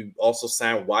 you also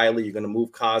signed Wiley. You're going to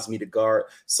move Cosme to guard.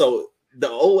 So the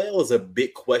OL is a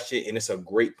big question, and it's a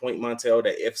great point, Montel,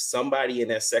 that if somebody in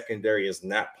that secondary is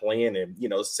not playing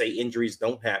and, say injuries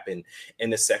don't happen in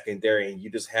the secondary and you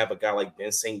just have a guy like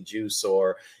Ben St. Juste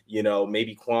or,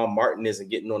 maybe Quan Martin isn't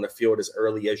getting on the field as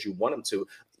early as you want him to,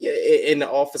 and the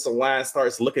offensive line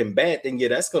starts looking bad, then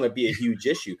that's going to be a huge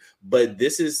issue. But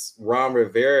this is Ron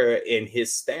Rivera and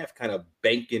his staff kind of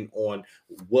banking on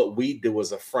what we do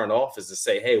as a front office to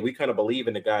say, hey, we kind of believe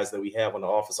in the guys that we have on the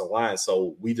offensive line,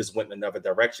 so we just went in another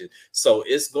direction. So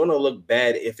it's going to look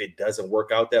bad if it doesn't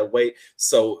work out that way.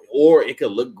 So, or it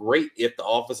could look great if the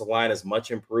offensive line is much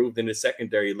improved and the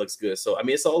secondary looks good. So, I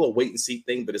mean, it's all a wait and see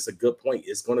thing, but it's a good point.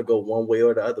 It's going to go one way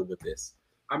or the other with this.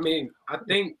 I mean, I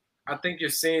think you're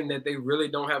saying that they really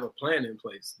don't have a plan in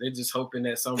place. They're just hoping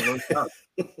that something works out.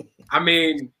 I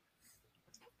mean,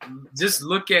 just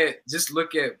look at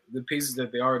the pieces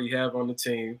that they already have on the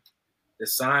team, the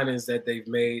signings that they've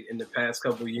made in the past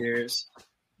couple of years,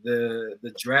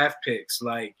 the draft picks.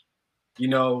 Like,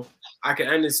 I can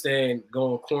understand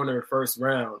going corner first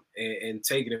round and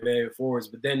taking advantage forwards,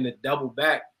 but then to double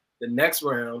back the next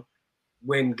round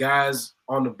when guys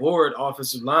on the board,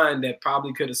 offensive line, that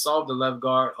probably could have solved the left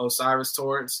guard, Osiris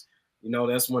Torrance,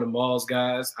 that's one of Maul's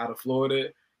guys out of Florida.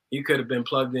 He could have been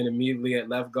plugged in immediately at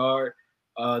left guard.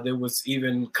 There was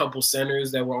even a couple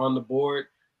centers that were on the board.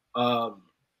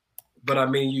 But, I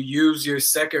mean, you use your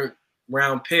second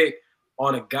round pick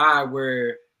on a guy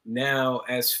where now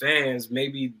as fans,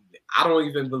 maybe I don't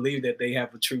even believe that they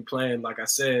have a true plan. Like I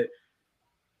said,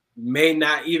 may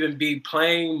not even be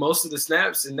playing most of the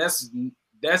snaps, and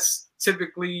that's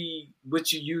typically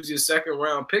what you use your second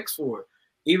round picks for.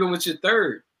 Even with your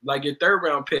third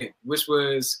round pick, which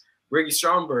was Ricky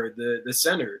Stromberg, the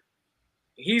center,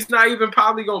 he's not even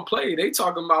probably gonna play. They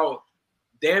talking about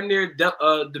damn near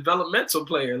developmental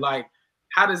player. Like,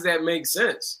 how does that make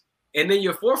sense? And then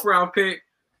your fourth round pick,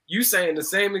 you saying the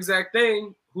same exact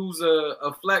thing, who's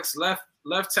a flex left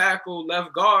tackle,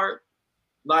 left guard.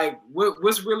 Like,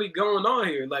 what's really going on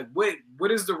here? Like,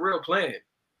 what is the real plan?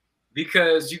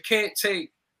 Because you can't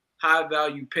take high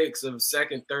value picks of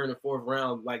second, third, and fourth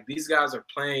round. Like, these guys are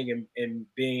playing and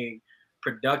being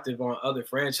productive on other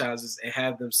franchises and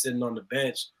have them sitting on the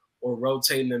bench or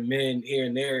rotating them in here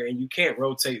and there. And you can't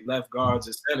rotate left guards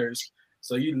and centers.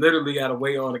 So you literally got to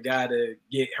wait on a guy to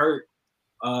get hurt.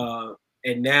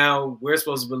 And now we're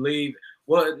supposed to believe,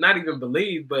 well, not even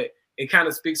believe, but it kind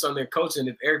of speaks on their coaching.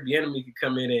 If Eric Bieniemy could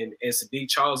come in and Sadiq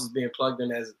Charles is being plugged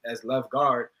in as left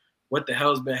guard, what the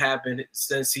hell's been happening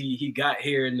since he got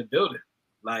here in the building?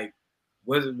 Like,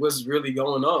 what's really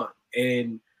going on?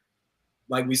 And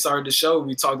like we started the show,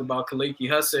 we talked about Khaliki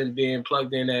Hudson being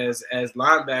plugged in as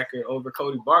linebacker over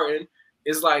Cody Barton.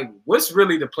 It's like, what's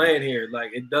really the plan here?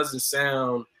 Like, it doesn't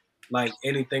sound like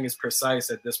anything is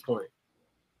precise at this point.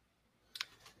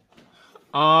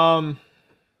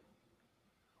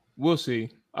 We'll see.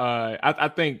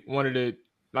 I think one of the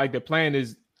plan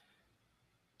is,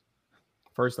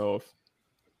 first off,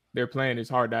 their plan is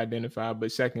hard to identify.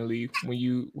 But secondly, when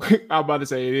you, I'm about to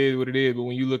say it is what it is, but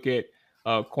when you look at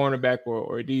cornerback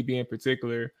or DB in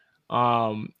particular,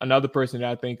 another person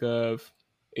that I think of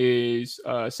is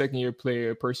second-year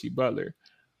player Percy Butler.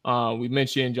 We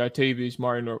mentioned Jartavius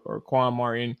Martin or Quan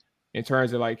Martin in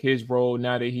terms of like his role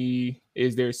now that he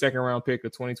is their second-round pick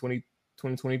of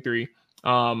 2023.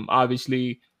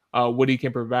 Obviously, what he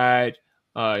can provide.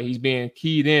 He's being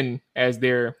keyed in as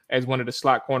one of the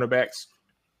slot cornerbacks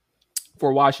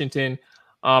for Washington.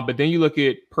 But then you look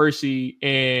at Percy,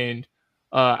 and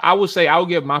I will say I'll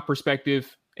give my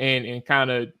perspective and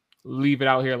kind of leave it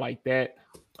out here like that.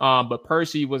 But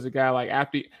Percy was a guy like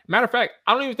after. Matter of fact,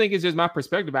 I don't even think it's just my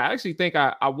perspective. I actually think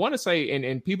I want to say,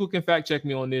 and people can fact check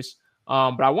me on this.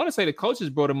 But I want to say the coaches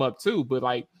brought him up too. But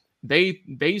like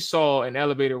they saw an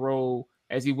elevated role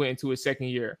as he went into his second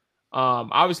year.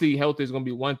 Obviously, health is going to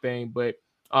be one thing, but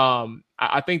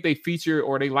I think they feature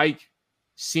or they like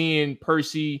seeing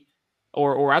Percy,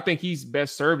 or I think he's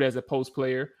best served as a post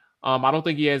player. I don't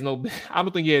think he has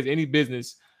any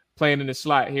business playing in the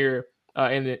slot here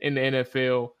in the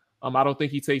NFL. I don't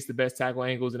think he takes the best tackle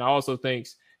angles, and I also think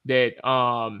that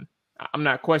I'm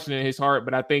not questioning his heart,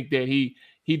 but I think that he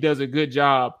does a good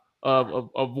job of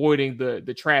avoiding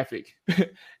the traffic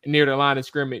near the line of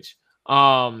scrimmage.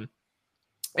 And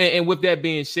with that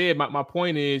being said, my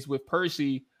point is with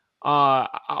Percy, I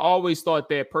always thought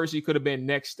that Percy could have been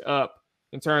next up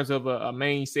in terms of a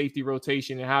main safety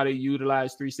rotation and how they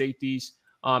utilize three safeties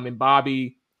and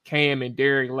Bobby, Cam, and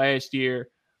Derek last year.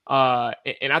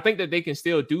 And I think that they can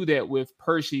still do that with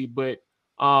Percy. But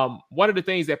one of the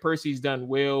things that Percy's done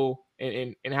well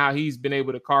and how he's been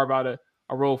able to carve out a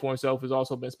role for himself has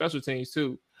also been special teams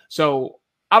too. So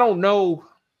I don't know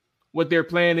what their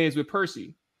plan is with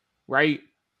Percy, right?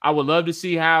 I would love to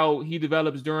see how he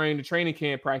develops during the training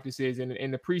camp practices and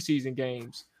the preseason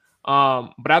games.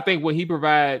 But I think what he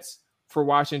provides for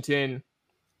Washington,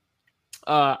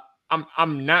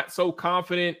 I'm not so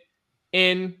confident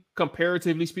in,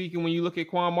 comparatively speaking, when you look at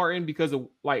Quan Martin, because of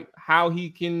like how he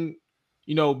can,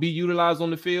 be utilized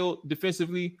on the field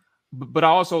defensively. But I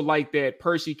also like that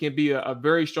Percy can be a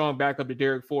very strong backup to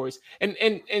Derek Forrest.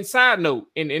 And side note,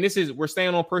 and this is, we're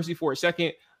staying on Percy for a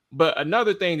second, but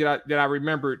another thing that I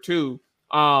remembered too,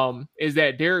 is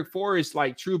that Derek Forrest,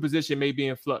 like, true position may be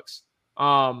in flux.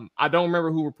 I don't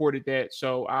remember who reported that,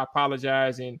 so I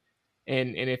apologize. And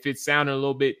if it sounded a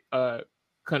little bit what's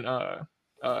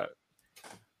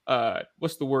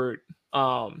the word?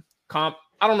 I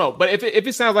don't know, but if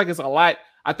it sounds like it's a lot,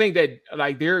 I think that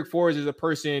like Derek Forrest is a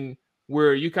person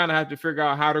where you kind of have to figure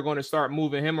out how they're going to start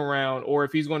moving him around, or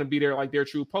if he's going to be there like their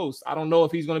true post. I don't know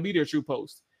if he's going to be their true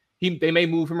post. They may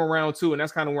move him around too, and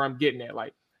that's kind of where I'm getting at.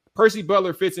 Like, Percy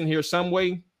Butler fits in here some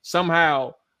way,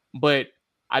 somehow, but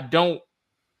I don't,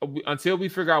 until we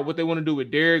figure out what they want to do with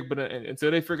Derek, but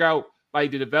until they figure out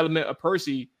like the development of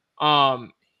Percy,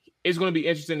 it's going to be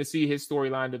interesting to see his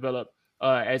storyline develop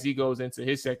as he goes into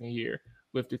his second year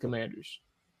with the Commanders.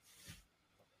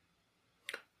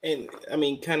 And I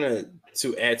mean, kind of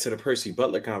to add to the Percy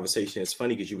Butler conversation, it's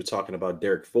funny because you were talking about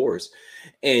Derek Forrest,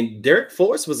 and Derek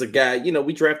Forrest was a guy,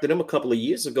 we drafted him a couple of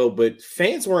years ago, but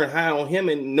fans weren't high on him,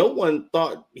 and no one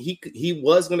thought he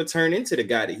was going to turn into the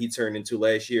guy that he turned into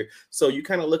last year. So you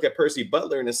kind of look at Percy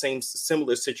Butler in the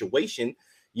similar situation.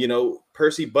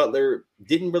 Percy Butler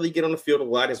didn't really get on the field a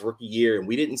lot his rookie year, and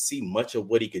we didn't see much of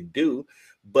what he could do.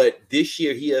 But this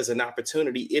year, he has an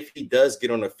opportunity, if he does get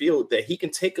on the field, that he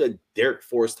can take a Derek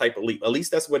Forrest type of leap. At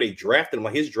least that's where they drafted him.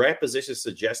 Like, his draft position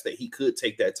suggests that he could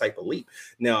take that type of leap.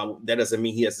 Now, that doesn't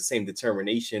mean he has the same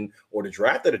determination or the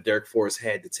draft that a Derek Forrest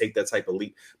had to take that type of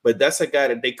leap. But that's a guy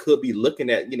that they could be looking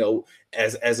at,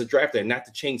 as a drafter, and not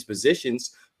to change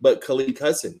positions. But Khalid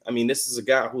Hudson, I mean, this is a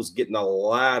guy who's getting a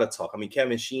lot of talk. I mean,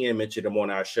 Kevin Sheehan mentioned him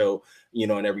on our show,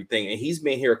 and everything. And he's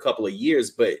been here a couple of years,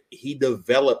 but he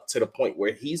developed to the point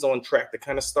where he's on track to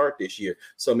kind of start this year.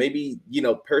 So maybe,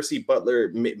 Percy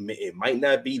Butler, it might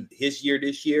not be his year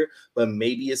this year, but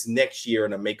maybe it's next year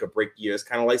and a make or break year. It's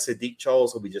kind of like Sadiq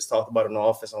Charles, who we just talked about on the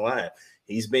offensive line.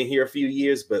 He's been here a few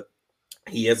years, but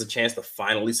he has a chance to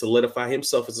finally solidify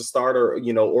himself as a starter,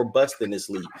 or bust in this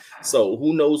league. So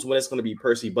who knows when it's going to be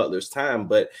Percy Butler's time.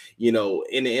 But, in the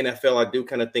NFL, I do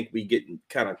kind of think we get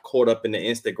kind of caught up in the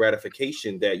instant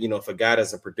gratification that, if a guy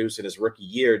doesn't produce in his rookie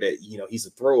year, that, he's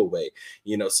a throwaway,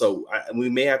 so we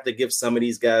may have to give some of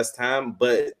these guys time,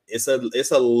 but it's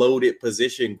a loaded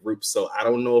position group. So I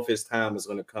don't know if his time is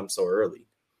going to come so early.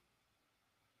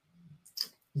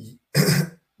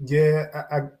 Yeah,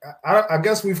 I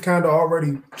guess we've kind of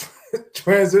already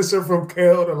transitioned from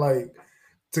Kel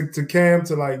to Cam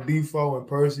to like Defoe and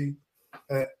Percy.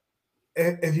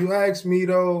 If you ask me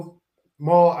though,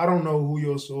 Maul, I don't know who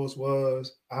your source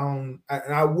was. I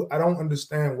don't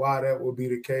understand why that would be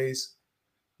the case.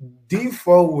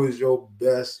 Defoe was your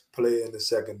best player in the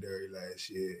secondary last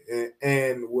year,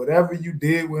 and whatever you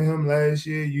did with him last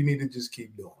year, you need to just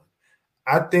keep doing.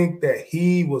 I think that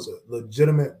he was a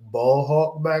legitimate ball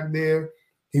hawk back there.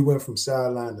 He went from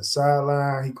sideline to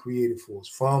sideline. He created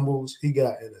forced fumbles. He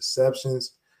got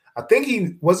interceptions. I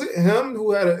think was it him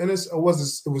who had an interception? Or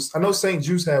it was I know St.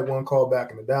 Juice had one call back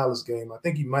in the Dallas game. I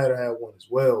think he might have had one as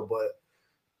well. But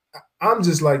I'm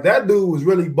just like, that dude was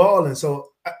really balling.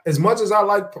 So as much as I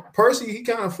like Percy, he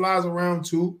kind of flies around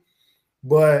too.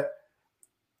 But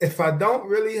if I don't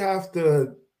really have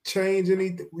to change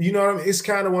anything, what I mean? It's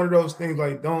kind of one of those things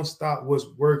like, don't stop what's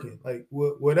working. Like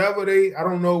whatever I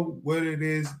don't know what it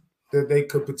is that they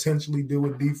could potentially do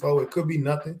with Defoe. It could be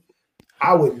nothing.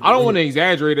 I don't want to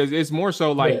exaggerate. It's more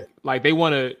so like they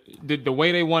want to the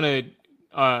way they want to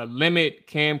limit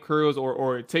Cam Curls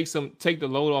or take the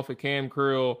load off of Cam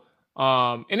Curl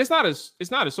And it's not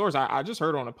a source. I just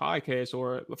heard on a podcast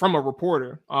or from a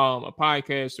reporter, a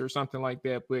podcast or something like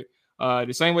that. But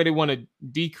the same way they want to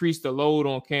decrease the load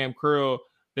on Cam Curl,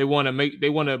 they want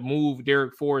to move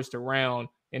Derek Forrest around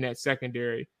in that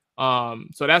secondary.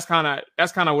 So that's kind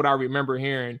of what I remember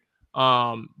hearing.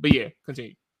 But yeah,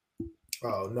 continue.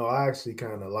 Oh no, I actually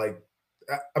kind of like.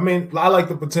 I mean, I like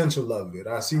the potential of it.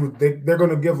 I see what they're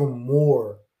going to give him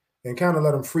more and kind of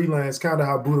let him freelance, kind of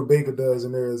how Budda Baker does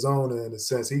in Arizona in a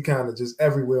sense. He kind of just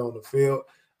everywhere on the field.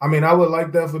 I mean, I would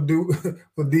like that for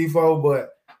Defoe,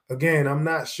 but again, I'm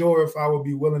not sure if I would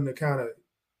be willing to kind of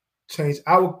change.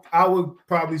 I would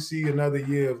probably see another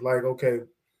year of like, okay,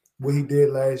 what he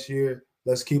did last year,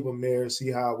 let's keep him there,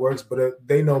 see how it works. But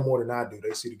they know more than I do.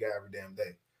 They see the guy every damn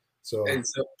day. So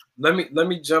let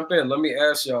me jump in. Let me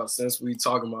ask y'all, since we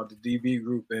talking about the DB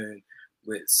group and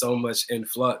with so much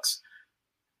influx,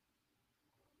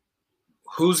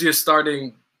 who's your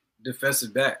starting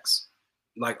defensive backs,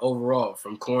 like overall,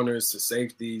 from corners to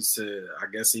safeties to, I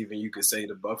guess even you could say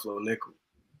the Buffalo nickel?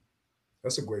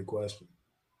 That's a great question.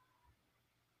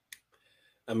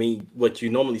 I mean, what you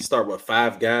normally start with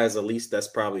 5 guys, at least that's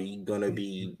probably going to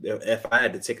be, if I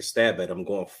had to take a stab at it, I'm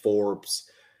going Forbes,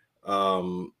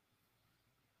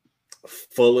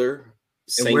 Fuller,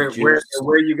 St. Juice.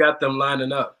 Where you got them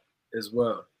lining up as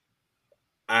well?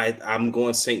 I'm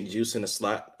going St. Juice in the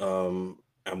slot. I'm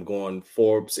going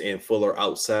Forbes and Fuller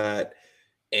outside,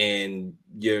 and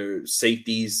your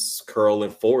safeties, Curl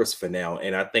and Forrest for now.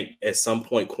 And I think at some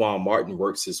point, Quan Martin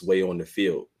works his way on the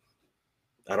field.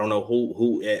 I don't know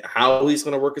how he's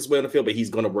going to work his way on the field, but he's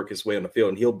going to work his way on the field,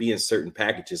 and he'll be in certain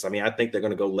packages. I mean, I think they're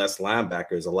going to go less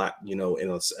linebackers a lot, in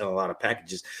a lot of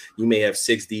packages. You may have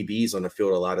 6 DBs on the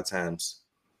field a lot of times.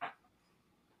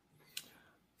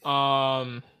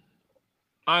 I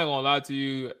ain't gonna lie to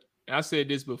you. I said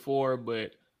this before,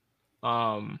 but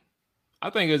I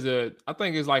think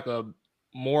it's like a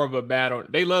more of a battle.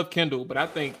 They love Kendall, but I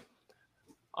think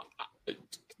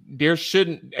it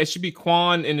should be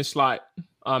Quan in the slot.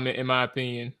 In my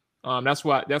opinion, that's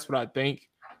what I think.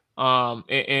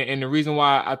 And the reason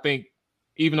why I think,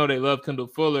 even though they love Kendall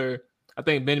Fuller, I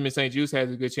think Benjamin St. Juice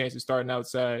has a good chance of starting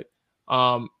outside.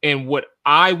 And what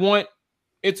I want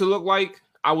it to look like,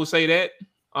 I will say that.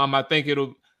 I think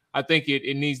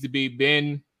it needs to be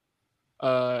Ben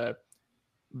and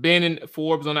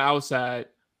Forbes on the outside,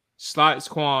 slots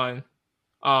Quan,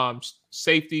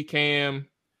 safety Cam,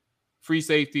 free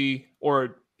safety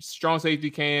or strong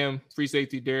safety Cam, free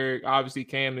safety Derek. Obviously,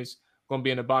 Cam is going to be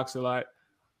in the box a lot.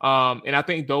 And I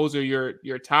think those are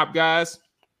your top guys.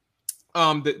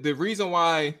 The reason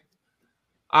why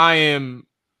I am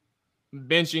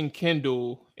benching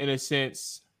Kendall in a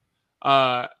sense,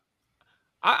 I've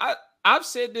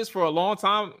said this for a long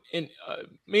time,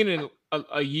 meaning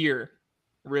a year,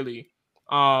 really.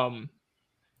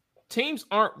 Teams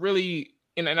aren't really.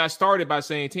 And I started by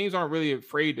saying teams aren't really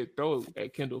afraid to throw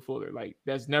at Kendall Fuller. Like,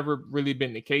 that's never really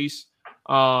been the case.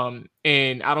 And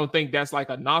I don't think that's like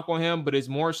a knock on him, but it's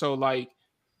more so like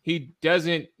he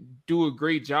doesn't do a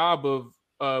great job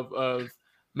of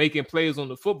making plays on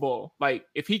the football. Like,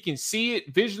 if he can see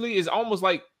it visually, it's almost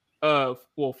like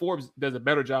Forbes does a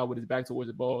better job with his back towards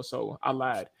the ball, so I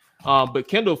lied. But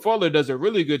Kendall Fuller does a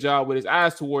really good job with his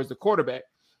eyes towards the quarterback.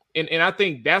 And I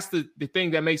think that's the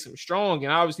thing that makes him strong.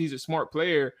 And obviously he's a smart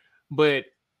player, but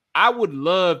I would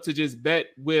love to just bet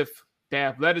with the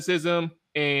athleticism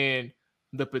and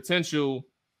the potential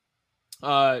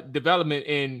development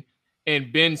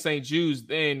in Ben St. Juice,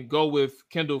 then go with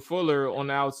Kendall Fuller on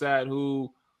the outside,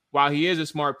 who, while he is a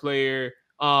smart player,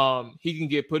 he can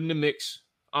get put in the mix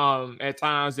at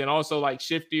times, and also like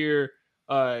shiftier,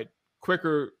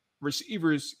 quicker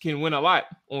receivers can win a lot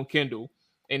on Kendall.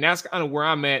 And that's kind of where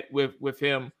I'm at with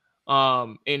him.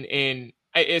 And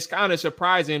it's kind of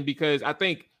surprising because I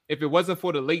think if it wasn't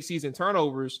for the late season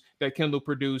turnovers that Kendall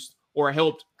produced or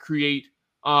helped create,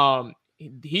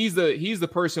 he's the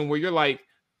person where you're like,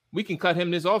 we can cut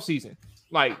him this offseason.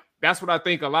 Like, that's what I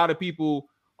think a lot of people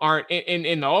aren't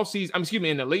in the offseason.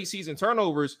 In the late season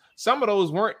turnovers, some of those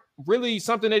weren't really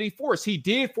something that he forced. He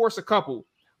did force a couple,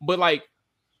 but like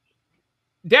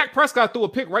Dak Prescott threw a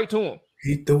pick right to him.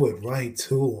 He threw it right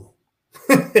to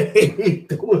him. He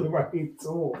threw it right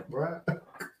to him, bro.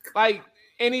 Like,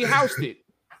 and he housed it.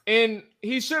 And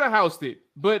he should have housed it.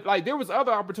 But, like, there was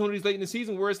other opportunities late in the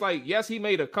season where it's like, yes, he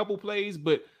made a couple plays,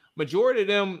 but majority of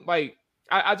them, like,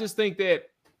 I just think that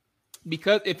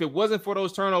because if it wasn't for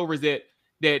those turnovers that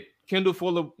Kendall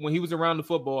Fuller, when he was around the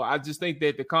football, I just think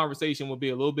that the conversation would be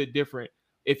a little bit different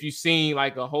if you've seen,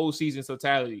 like, a whole season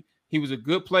totality. He was a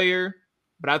good player.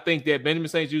 But I think that Benjamin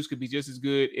St. Juice could be just as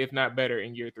good, if not better,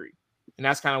 in year 3. and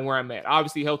that's kind of where I'm at.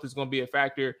 Obviously, health is going to be a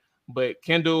factor, but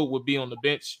Kendall would be on the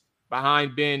bench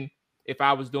behind Ben if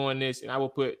I was doing this, and I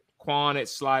would put Quan at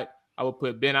slot. I would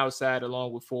put Ben outside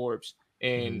along with Forbes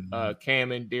and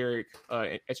Cam and Derek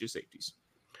at your safeties.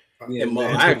 Yeah, and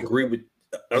I agree with.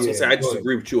 I was gonna say I just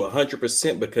agree with you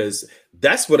 100% because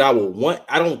that's what I would want.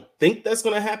 I don't think that's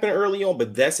gonna happen early on,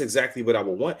 but that's exactly what I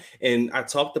would want. And I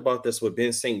talked about this with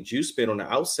Ben St-Juste been on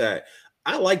the outside.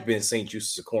 I like Ben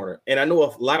St-Juste as a corner, and I know a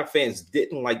lot of fans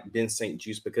didn't like Ben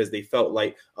St-Juste because they felt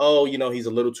like, oh, he's a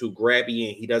little too grabby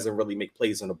and he doesn't really make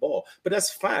plays on the ball. But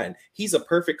that's fine. He's a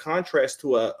perfect contrast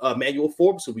to a Emmanuel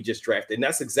Forbes who we just drafted, and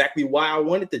that's exactly why I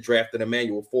wanted to draft an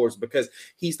Emmanuel Forbes because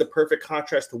he's the perfect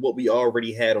contrast to what we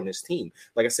already had on this team.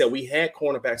 Like I said, we had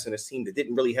cornerbacks on this team that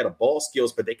didn't really have the ball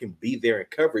skills, but they can be there in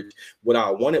coverage. What I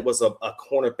wanted was a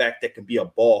cornerback that can be a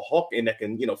ball hawk and that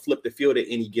can flip the field at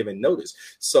any given notice.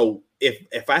 So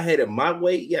if I had it my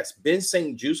way, yes, Ben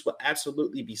St-Juste would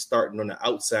absolutely be starting on the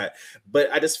outside.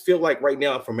 But I just feel like right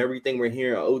now, from everything we're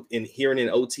hearing in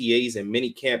OTAs and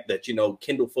minicamp, that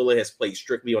Kendall Fuller has played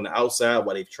strictly on the outside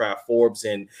while they've tried Forbes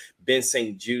and Ben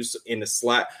St-Juste in the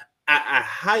slot. I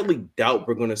highly doubt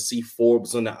we're going to see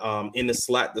Forbes on the in the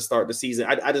slot to start the season.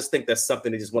 I just think that's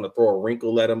something they just want to throw a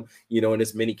wrinkle at him, in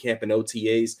this mini camp and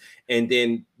OTAs. And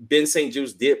then Ben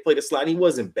St-Juste did play the slot. He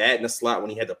wasn't bad in the slot when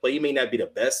he had to play. He may not be the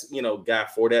best, guy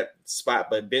for that spot,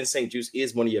 but Ben St-Juste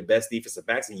is one of your best defensive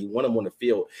backs, and you want him on the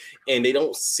field. And they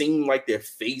don't seem like they're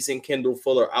phasing Kendall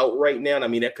Fuller out right now. And I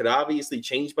mean, that could obviously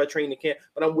change by training camp,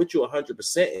 but I'm with you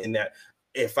 100% in that.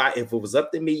 If it was up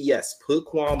to me, yes, put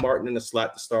Quan Martin in the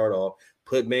slot to start off,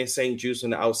 put Ben St-Juste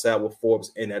on the outside with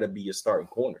Forbes, and that'll be your starting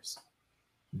corners.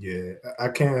 Yeah, I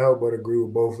can't help but agree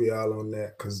with both of y'all on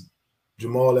that because,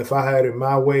 Jamal, if I had it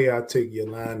my way, I'd take your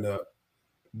lineup.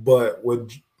 But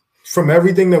from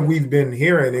everything that we've been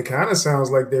hearing, it kind of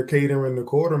sounds like they're catering the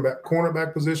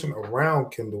cornerback position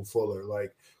around Kendall Fuller.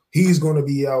 Like, he's going to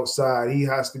be outside. He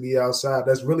has to be outside.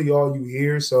 That's really all you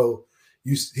hear. So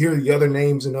you hear the other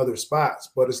names in other spots,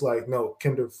 but it's like, no,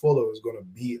 Kendall Fuller is going to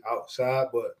be outside.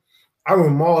 But I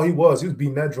remember Maul, he was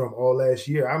beating that drum all last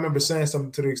year. I remember saying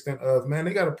something to the extent of, man,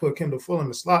 they got to put Kendall Fuller in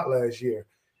the slot last year.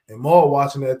 And Maul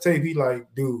watching that tape, he like,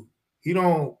 dude, he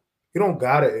don't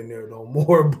got it in there no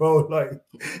more, bro. Like,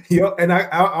 and I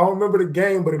don't remember the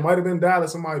game, but it might have been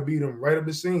Dallas. Somebody beat him right up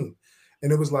the seam.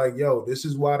 And it was like, yo, this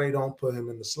is why they don't put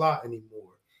him in the slot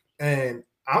anymore. And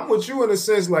I'm with you in a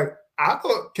sense, like, I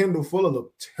thought Kendall Fuller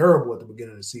looked terrible at the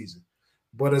beginning of the season.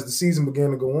 But as the season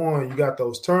began to go on, you got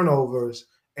those turnovers,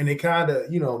 and it kind of,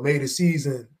 made the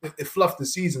season – it fluffed the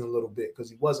season a little bit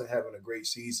because he wasn't having a great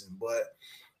season. But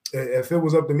if it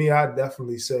was up to me, I'd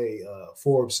definitely say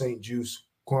Forbes, St-Juste,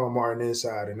 Quan Martin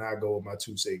inside, and I'd go with my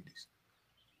two safeties.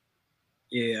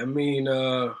 Yeah, I mean,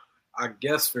 I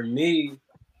guess for me,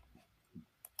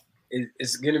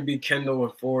 it's going to be Kendall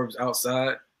and Forbes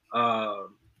outside.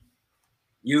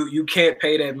 You can't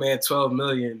pay that man $12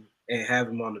 million and have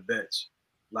him on the bench.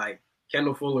 Like,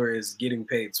 Kendall Fuller is getting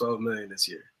paid $12 million this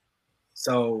year.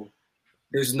 So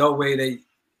there's no way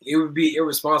it would be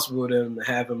irresponsible of them to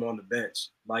have him on the bench.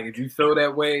 Like, if you feel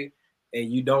that way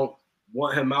and you don't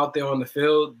want him out there on the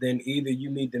field, then either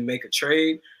you need to make a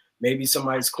trade, maybe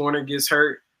somebody's corner gets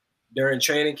hurt during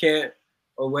training camp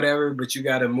or whatever, but you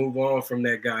got to move on from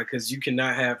that guy because you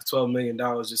cannot have $12 million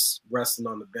just resting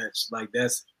on the bench. Like,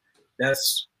 that's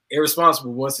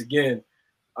irresponsible once again.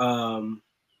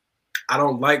 I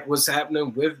don't like what's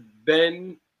happening with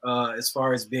Ben as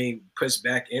far as being pushed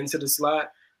back into the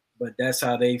slot, but that's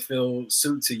how they feel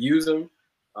suited to use him.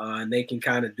 And they can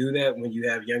kind of do that when you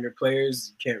have younger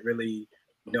players. You can't really,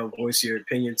 voice your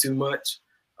opinion too much.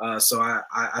 So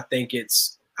I think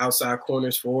it's outside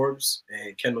corners Forbes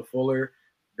and Kendall Fuller,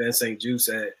 Ben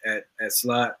St-Juste at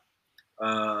slot.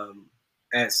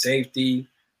 At safety,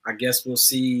 I guess we'll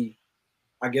see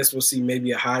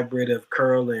maybe a hybrid of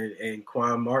Curl and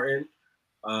Quan Martin,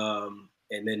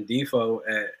 and then Defoe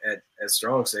at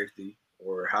strong safety,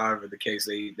 or however the case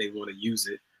they want to use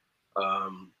it.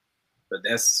 But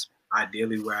that's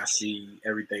ideally where I see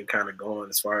everything kind of going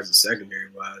as far as the secondary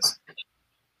wise.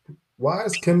 Why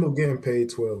is Kendall getting paid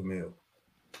 $12 million?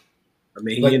 I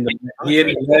mean, he in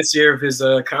the last year of his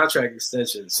contract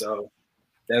extension, so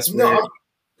that's where.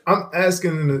 I'm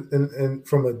asking in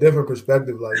from a different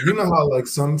perspective. Like, how like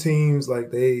some teams,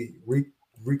 like, they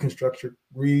restructure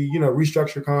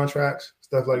contracts,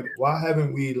 stuff like that. Why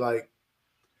haven't we, like,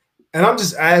 and I'm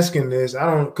just asking this,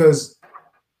 because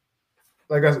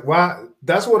like, why,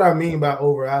 that's what I mean by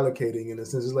over allocating in a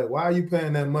sense. It's like, why are you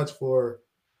paying that much for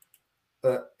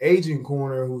aging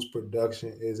corner whose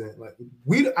production isn't like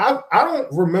I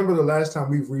don't remember the last time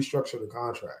we've restructured a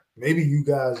contract. Maybe you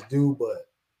guys do, but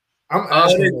I'm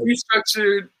asking.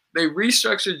 They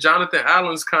restructured Jonathan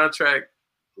Allen's contract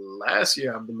last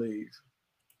year, I believe.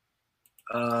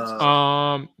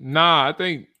 Allen.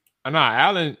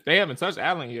 They haven't touched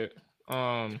Allen yet.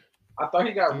 I thought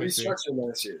he got restructured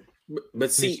last year.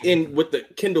 But see, with the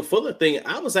Kendall Fuller thing,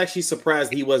 I was actually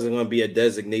surprised he wasn't going to be a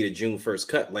designated June 1st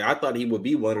cut. Like I thought he would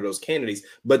be one of those candidates,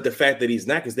 but the fact that he's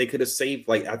not, because they could have saved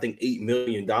like I think $8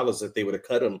 million if they would have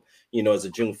cut him, as a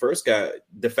June 1st guy.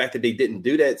 The fact that they didn't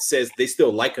do that says they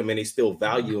still like him and they still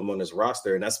value him on his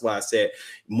roster, and that's why I said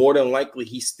more than likely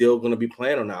he's still going to be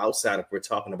playing on the outside if we're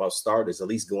talking about starters, at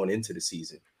least going into the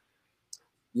season.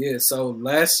 Yeah. So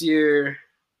last year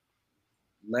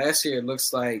it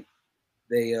looks like.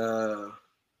 They well,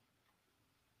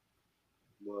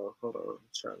 hold on, I'm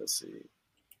trying to see.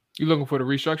 You looking for the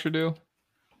restructure deal?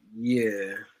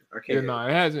 Yeah, I can't. Yeah,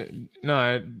 it hasn't.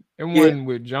 No, it wasn't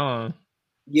with John.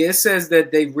 Yeah, it says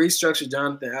that they restructured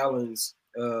Jonathan Allen's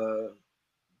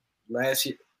last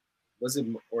year. Was it,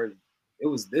 or it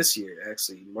was this year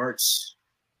actually, March?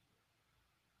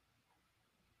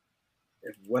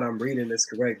 If what I'm reading is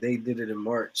correct, they did it in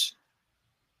March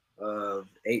of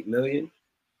 $8 million.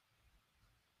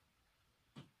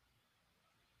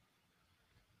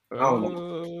 I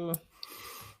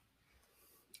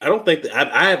don't think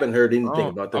that I haven't heard anything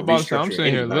about the restructure. I'm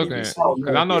sitting here looking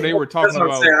because I know they were talking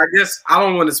about. I guess I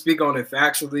don't want to speak on it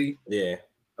factually. Yeah.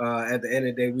 At the end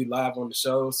of the day, we live on the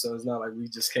show, so it's not like we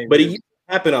just came. But it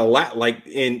happened a lot. Like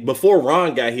before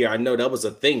Ron got here, I know that was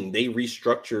a thing. They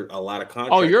restructured a lot of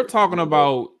contracts. Oh, you're talking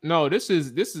about no. This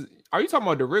is. Are you talking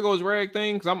about the Riggos rag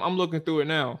thing? Because I'm looking through it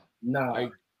now. No,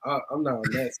 like, I'm not on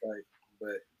that site,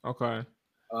 but okay.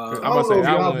 I'm gonna say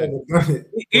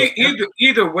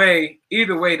either way,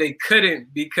 they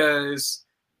couldn't because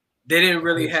they didn't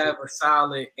really have a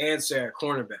solid answer at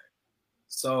cornerback.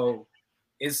 So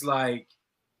it's like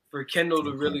for Kendall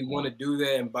to really want to do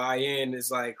that and buy in,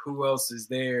 it's like who else is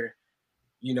there,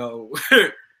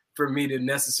 for me to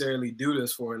necessarily do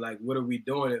this for? Like, what are we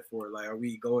doing it for? Like, are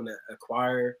we going to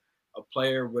acquire a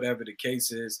player, whatever the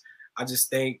case is? I just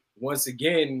think once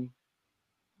again,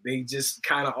 they just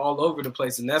kind of all over the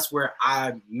place. And that's where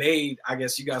I made, I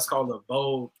guess you guys call it a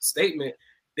bold statement.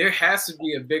 There has to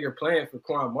be a bigger plan for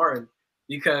Quan Martin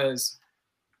because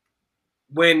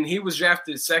when he was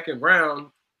drafted second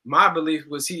round, my belief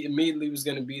was he immediately was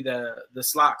going to be the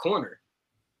slot corner.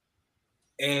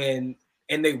 And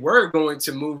they were going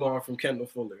to move on from Kendall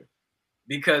Fuller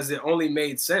because it only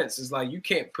made sense. It's like you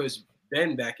can't push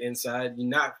Ben back inside. You're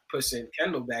not pushing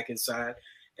Kendall back inside.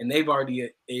 And they've already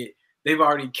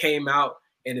came out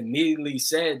and immediately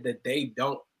said that they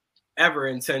don't ever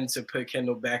intend to put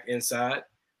Kendall back inside.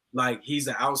 Like he's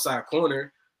an outside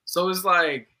corner. So it's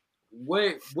like,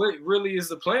 what really is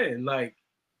the plan? Like,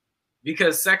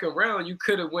 because second round, you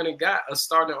could have went and got a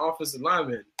starting offensive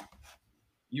lineman.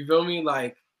 You feel me?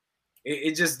 Like,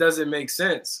 it just doesn't make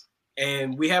sense.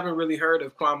 And we haven't really heard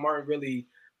of Quan Martin really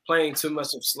playing too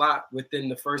much of slot within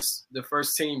the first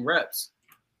team reps.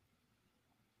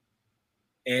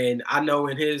 And I know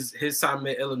in his time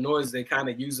at Illinois, they kind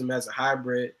of use him as a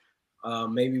hybrid.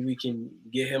 Maybe we can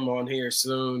get him on here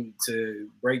soon to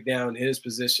break down his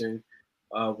position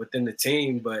within the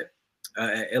team, but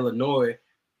at Illinois.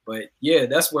 But yeah,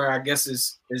 that's where I guess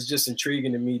it's just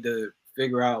intriguing to me to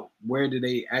figure out where do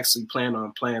they actually plan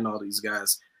on playing all these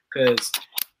guys, because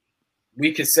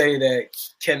we could say that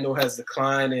Kendall has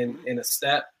declined in a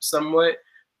step somewhat,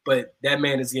 but that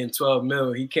man is getting $12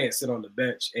 million. He can't sit on the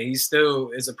bench, and he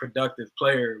still is a productive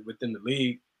player within the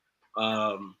league.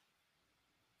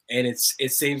 And it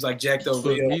seems like Jack Del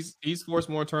Rio, he's forced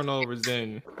more turnovers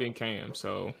than Cam.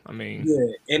 So I mean,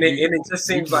 yeah, and it just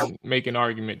seems like make an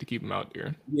argument to keep him out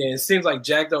there. Yeah, it seems like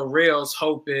Jack Del Rio's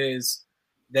hope is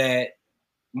that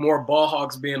more ball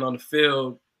hawks being on the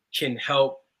field can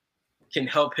help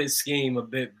his scheme a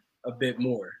bit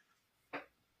more.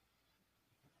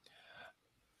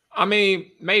 I mean,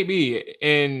 maybe,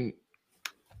 and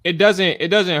it doesn't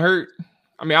hurt.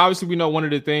 I mean, obviously, we know one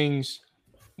of the things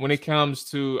when it comes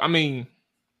to, I mean,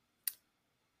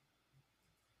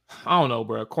 I don't know,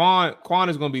 bro. Quan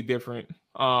is going to be different.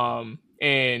 And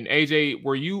AJ,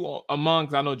 were you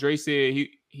amongst? I know Dre said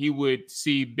he would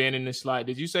see Ben in the slot.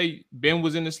 Did you say Ben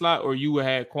was in the slot, or you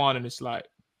had Quan in the slot?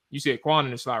 You said Quan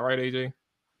in the slot, right, AJ?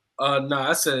 No,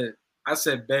 I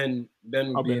said Ben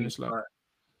would be in the slot.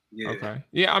 Yeah. Okay.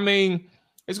 Yeah, I mean,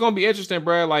 it's gonna be interesting,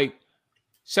 bro. Like,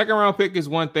 second round pick is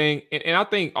one thing, and I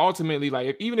think ultimately,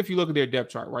 like, even if you look at their depth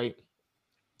chart, right,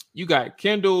 you got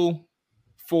Kendall,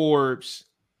 Forbes,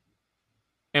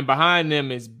 and behind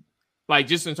them is like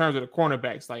just in terms of the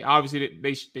cornerbacks. Like obviously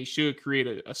they should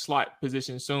create a slot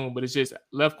position soon, but it's just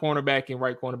left cornerback and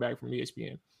right cornerback from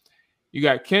ESPN. You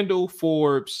got Kendall,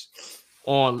 Forbes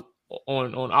on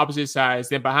opposite sides.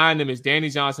 Then behind them is Danny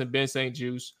Johnson, Ben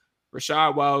St-Juste,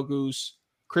 Rashad Wildgoose,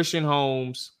 Christian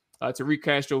Holmes, Tariq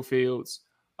Castro-Fields,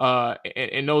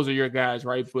 and those are your guys,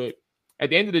 right? But at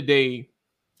the end of the day,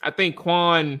 I think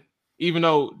Quan, even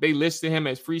though they listed him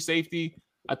as free safety,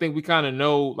 I think we kind of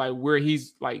know like where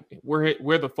he's like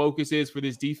where the focus is for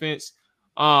this defense.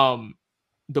 The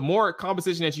more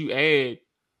competition that you add,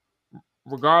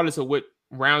 regardless of what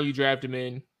round you draft him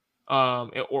in,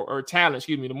 or talent,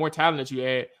 the more talent that you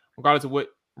add, regardless of what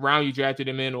round you drafted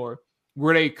him in or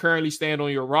where they currently stand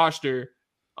on your roster,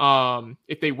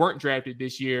 if they weren't drafted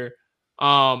this year,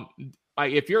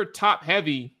 like if you're top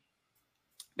heavy,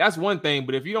 that's one thing.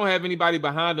 But if you don't have anybody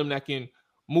behind them that can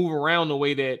move around the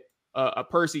way that a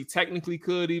Percy technically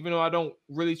could, even though I don't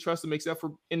really trust him except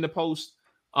for in the post,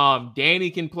 Danny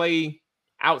can play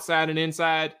outside and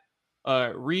inside.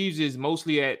 Reeves is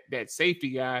mostly at that safety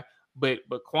guy, but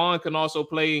Quan can also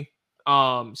play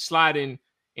sliding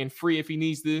and free if he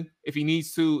needs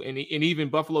to, and even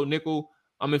Buffalo nickel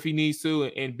if he needs to,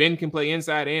 and Ben can play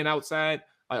inside and outside.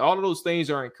 Like all of those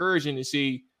things are encouraging to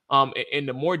see. And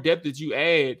the more depth that you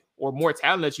add, or more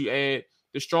talent that you add,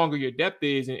 the stronger your depth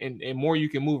is, and more you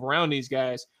can move around these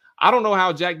guys. I don't know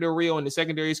how Jack Del Rio and the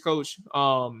secondaries coach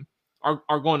are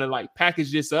going to like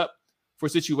package this up for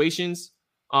situations.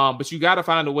 But you got to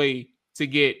find a way to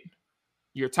get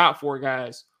your top four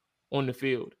guys on the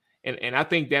field. And I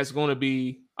think that's going to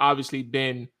be obviously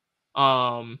Ben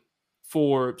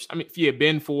Forbes.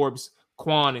 Ben Forbes,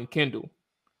 Quan, and Kendall.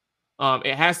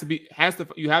 You have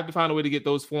to find a way to get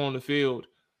those four on the field.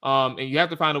 And you have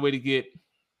to find a way to get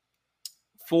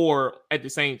four at the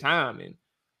same time,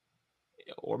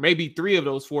 or maybe three of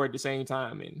those four at the same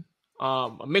time. And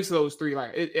a mix of those three,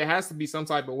 like it has to be some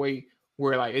type of way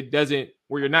where like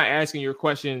where you're not asking your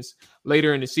questions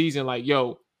later in the season, like,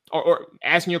 or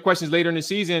asking your questions later in the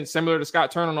season, similar to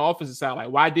Scott Turner on the offensive side, like,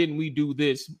 why didn't we do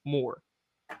this more?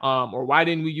 Or why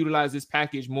didn't we utilize this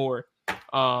package more?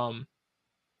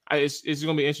 It's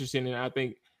going to be interesting, and I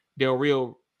think Del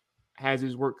Rio has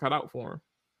his work cut out for him.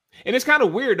 And it's kind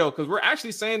of weird though, because we're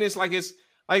actually saying this like it's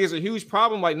a huge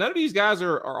problem. Like none of these guys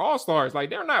are all-stars. Like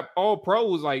they're not all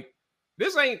pros. Like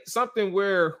this ain't something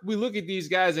where we look at these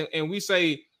guys and we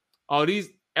say, oh,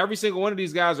 every single one of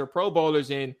these guys are Pro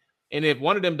Bowlers, and if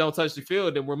one of them don't touch the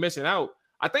field, then we're missing out.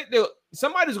 I think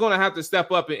somebody's going to have to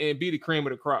step up and be the cream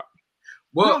of the crop.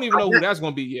 Well, we don't even know who that's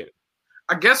going to be yet.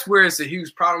 I guess where it's a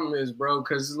huge problem is, bro,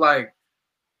 because it's like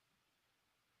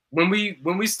when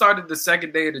we started the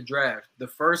second day of the draft, the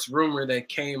first rumor that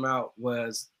came out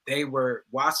was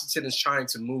Washington is trying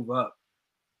to move up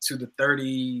to the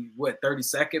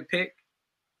 32nd pick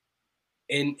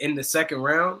in the second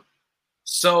round.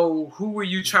 So who were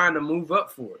you trying to move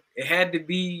up for? It had to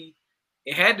be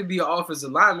an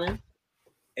offensive lineman,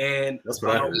 and that's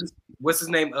what I heard. What's his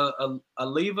name?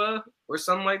 Aliva or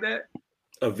something like that.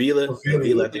 Avila.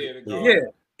 Yeah,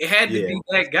 it had to be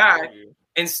that guy.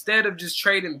 Instead of just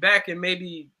trading back and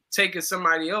maybe taking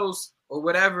somebody else or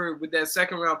whatever with that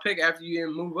second round pick after you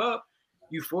didn't move up,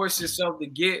 you force yourself to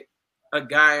get a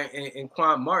guy in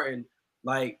Quan Martin.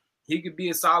 Like he could be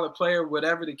a solid player,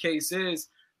 whatever the case is,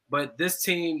 but this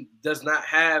team does not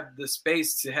have the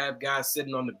space to have guys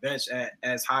sitting on the bench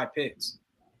as high picks.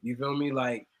 You feel me?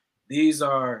 Like these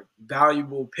are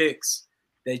valuable picks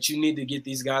that you need to get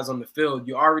these guys on the field.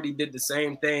 You already did the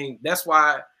same thing. That's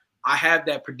why I have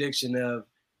that prediction of,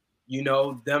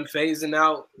 them phasing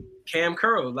out Cam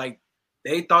Curl. Like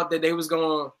they thought that they was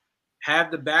going to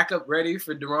have the backup ready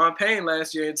for Daron Payne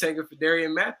last year and take it for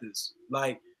Darian Mathis.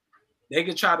 Like they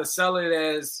could try to sell it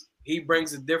as he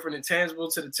brings a different intangible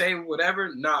to the table,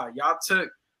 whatever. Nah, y'all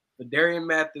took the Darian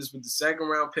Mathis with the second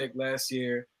round pick last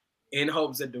year in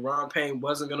hopes that Daron Payne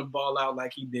wasn't going to ball out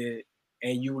like he did,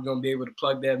 and you were going to be able to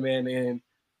plug that man in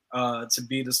to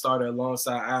be the starter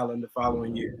alongside Allen the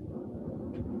following year.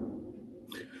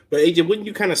 But AJ, wouldn't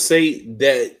you kind of say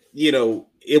that,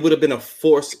 it would have been a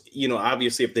force,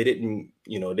 obviously if they didn't,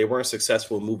 they weren't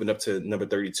successful moving up to number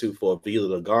 32 for Avila,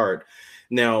 the guard.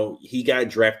 Now, he got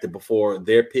drafted before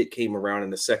their pick came around in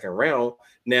the second round.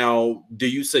 Now, do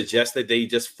you suggest that they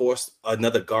just forced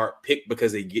another guard pick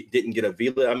because they didn't get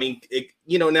Avila? I mean,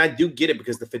 and I do get it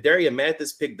because the Fedarian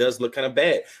Mathis pick does look kind of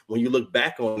bad when you look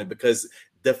back on it, because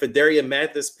The Phidarian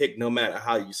Mathis pick, no matter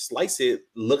how you slice it,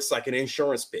 looks like an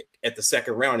insurance pick at the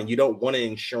second round, and you don't want an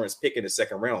insurance pick in the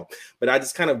second round. But I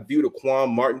just kind of view the Quan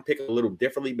Martin pick a little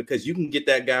differently because you can get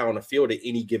that guy on the field at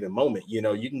any given moment. You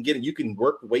know, you can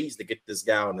work ways to get this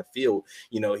guy on the field.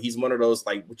 You know, he's one of those,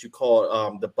 like what you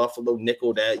call the Buffalo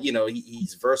nickel that, you know,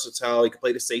 he's versatile. He can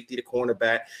play the safety, the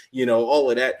cornerback, you know, all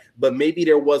of that. But maybe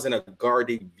there wasn't a guard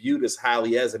they viewed as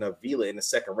highly as an Avila in the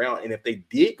second round. And if they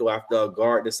did go after a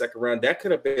guard in the second round, that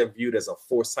could have been viewed as a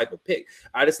forced type of pick.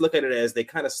 I just look at it as they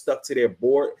kind of stuck to their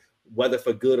board, whether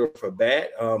for good or for bad.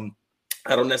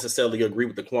 I don't necessarily agree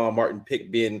with the Quan Martin pick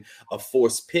being a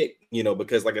forced pick, you know,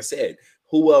 because like I said,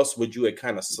 who else would you have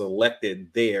kind of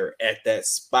selected there at that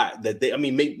spot?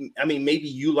 Maybe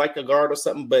you like a guard or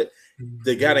something, but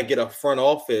they got to get a front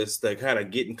office to kind of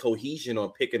get in cohesion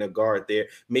on picking a guard there.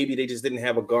 Maybe they just didn't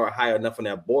have a guard high enough on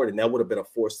that board, and that would have been a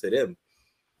force to them.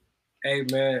 Hey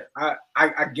man,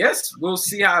 I guess we'll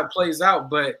see how it plays out,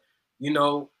 but you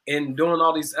know, in doing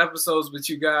all these episodes with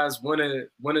you guys, one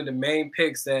of the main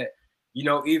picks that, you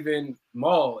know, even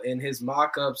Maul in his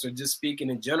mock-ups or just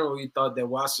speaking in general, he thought that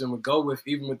Washington would go with,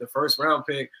 even with the first round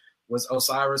pick, was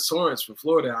O'Cyrus Torrence from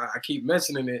Florida. I keep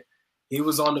mentioning it. He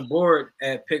was on the board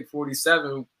at pick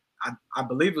 47. I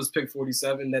believe it was pick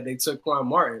 47 that they took Quan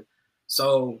Martin.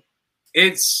 So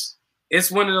it's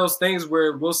one of those things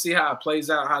where we'll see how it plays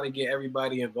out, how to get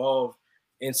everybody involved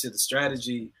into the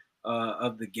strategy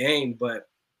of the game. But,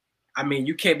 I mean,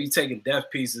 you can't be taking death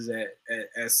pieces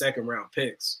at second-round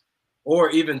picks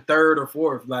or even third or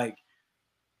fourth. Like,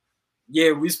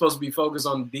 yeah, we're supposed to be focused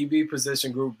on the DB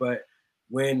position group, but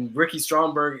when Ricky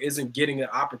Stromberg isn't getting an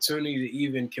opportunity to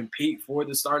even compete for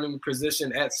the starting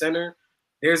position at center,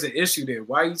 there's an issue there.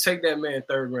 Why you take that man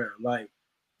third round? Like,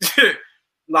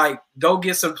 like, go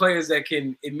get some players that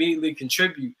can immediately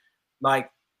contribute.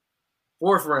 Like,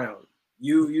 fourth round,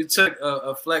 you took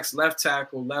a flex left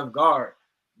tackle, left guard.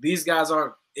 These guys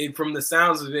aren't, from the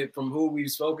sounds of it, from who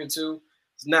we've spoken to,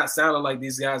 it's not sounding like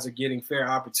these guys are getting fair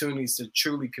opportunities to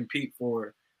truly compete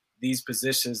for these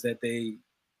positions that they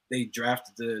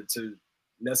drafted to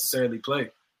necessarily play.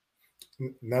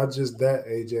 Not just that,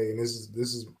 AJ, and this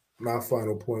is my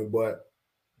final point, but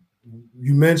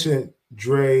you mentioned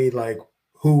Dre, like,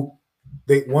 who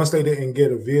they once they didn't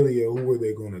get Avila, who were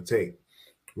they going to take,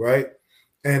 right?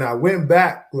 And I went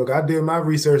back. Look, I did my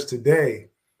research today.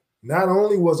 Not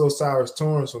only was O'Cyrus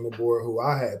Torrence on the board, who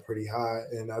I had pretty high,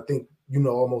 and I think, you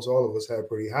know, almost all of us had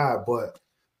pretty high, but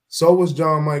so was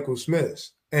John Michael Smith.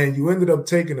 And you ended up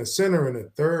taking a center in the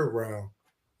third round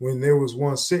when there was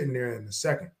one sitting there in the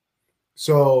second.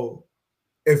 So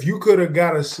if you could have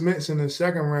got a Smith in the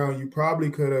second round, you probably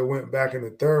could have went back in the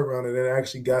third round and then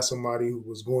actually got somebody who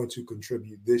was going to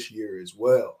contribute this year as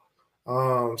well.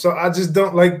 So I just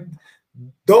don't like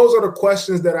 – those are the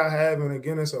questions that I have. And,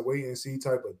 again, it's a wait-and-see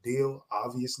type of deal,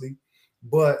 obviously.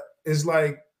 But it's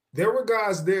like there were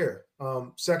guys there,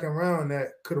 second round,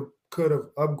 that could have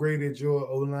upgraded your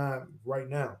O-line right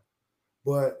now.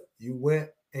 But you went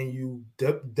and you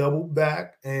doubled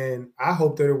back, and I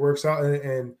hope that it works out.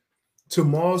 And to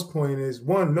Maul's point is,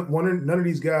 none of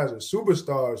these guys are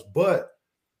superstars, but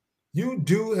you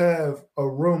do have a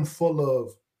room full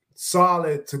of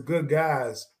solid to good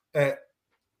guys at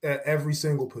every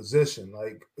single position.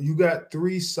 Like, you got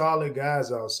three solid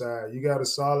guys outside. You got a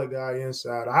solid guy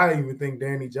inside. I even think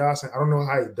Danny Johnson, I don't know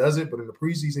how he does it, but in the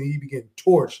preseason, he be getting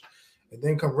torched. And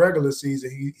then come regular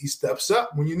season, he steps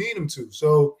up when you need him to.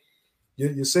 So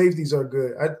your safeties are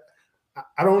good.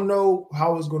 I don't know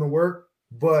how it's going to work,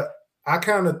 but I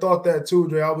kind of thought that too,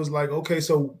 Dre. I was like, okay,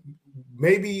 so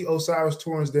maybe O'Cyrus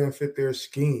Torrence didn't fit their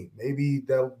scheme. Maybe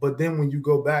that, but then when you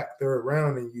go back third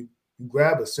round and you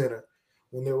grab a center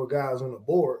when there were guys on the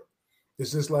board,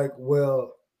 it's just like,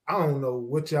 well, I don't know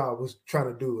what y'all was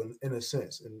trying to do in a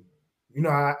sense. And, you know,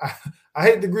 I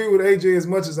hate to agree with AJ as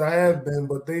much as I have been,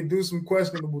 but they do some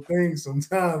questionable things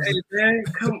sometimes. Hey man,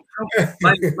 come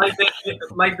like the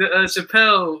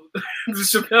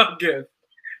Chappelle gift.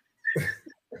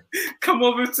 Come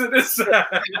over to this side.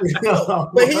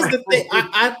 But here's the thing.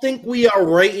 I think we are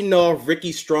writing off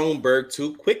Ricky Stromberg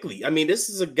too quickly. I mean, this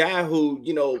is a guy who,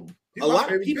 you know, a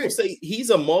lot of people say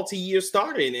he's a multi-year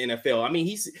starter in the NFL. I mean,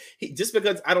 just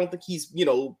because I don't think he's, you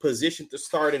know, positioned to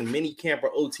start in mini camp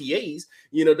or OTAs,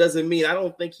 you know, doesn't mean I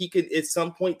don't think he could at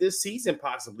some point this season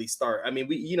possibly start. I mean,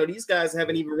 these guys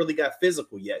haven't even really got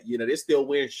physical yet. You know, they're still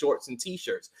wearing shorts and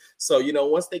t-shirts. So, you know,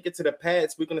 once they get to the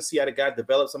pads, we're going to see how the guy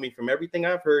develops. I mean, from everything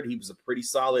I've heard, he was a pretty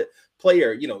solid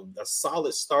player, you know, a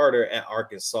solid starter at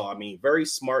Arkansas. I mean, very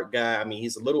smart guy. I mean,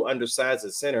 he's a little undersized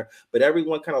at center, but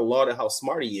everyone kind of lauded how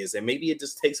smart he is. And maybe it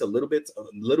just takes a little bit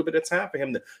of time for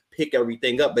him to pick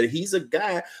everything up. But he's a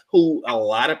guy who a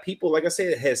lot of people, like I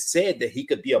said, has said that he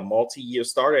could be a multi-year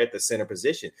starter at the center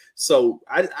position. So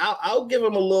I'll give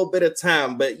him a little bit of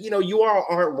time. But, you know, you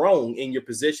aren't wrong in your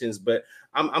positions. But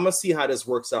I'm going to see how this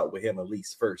works out with him at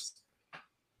least first.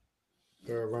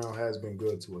 Third round has been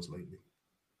good to us lately.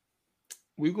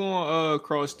 We're going to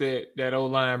cross that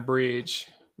O-line bridge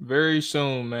very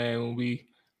soon, man, when we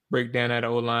break down that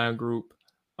O-line group.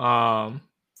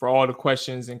 For all the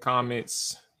questions and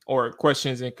comments or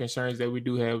questions and concerns that we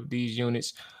do have with these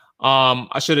units.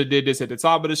 I should have did this at the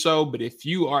top of the show, but if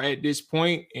you are at this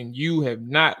point and you have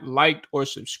not liked or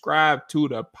subscribed to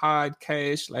the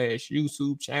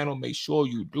podcast/YouTube channel, make sure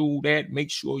you do that.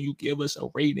 Make sure you give us a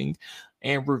rating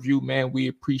and review, man. We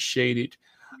appreciate it.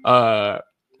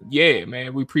 Yeah,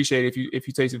 man, we appreciate it if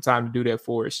you take some time to do that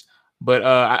for us. But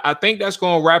I think that's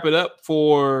going to wrap it up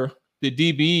for the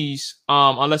DBs.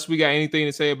 Unless we got anything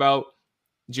to say about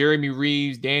Jeremy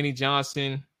Reeves, Danny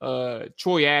Johnson,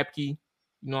 Troy Apke.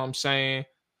 You know what I'm saying?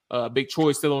 Big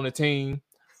Troy still on the team.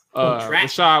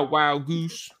 Rashad Wild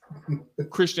Goose,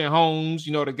 Christian Holmes.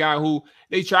 You know, the guy who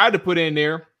they tried to put in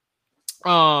there.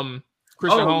 Christian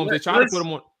Holmes. They tried to put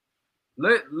him on.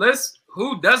 Let's.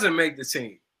 Who doesn't make the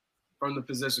team from the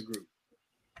position group?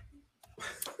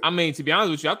 I mean, to be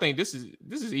honest with you, I think this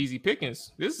is easy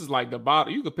pickings. This is like the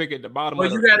bottom. You could pick at the bottom.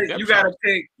 Well, you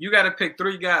gotta pick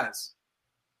 3 guys.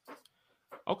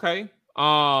 Okay.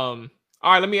 All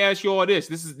right, let me ask you all this.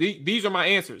 These are my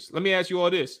answers. Let me ask you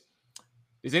all this.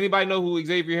 Does anybody know who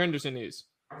Xavier Henderson is?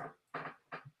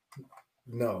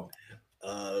 No.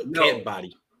 Cat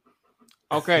body.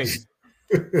 Okay.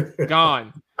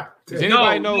 Gone. Does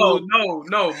anybody know?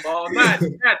 No, Paul. Not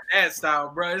that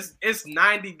style, bro. It's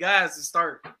 90 guys to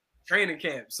start training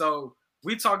camp. So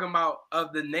we talking about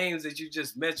of the names that you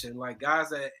just mentioned, like guys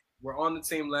that were on the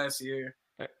team last year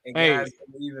and guys that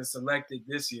were even selected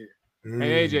this year.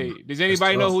 Hey AJ, does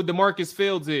anybody know who DeMarcus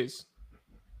Fields is?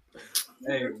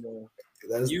 Hey, bro.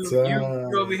 That's you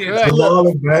over here.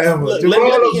 Alabama. Let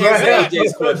me answer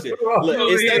AJ's question.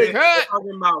 Look,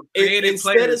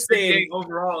 instead of saying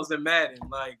overalls in Madden,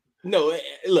 like no,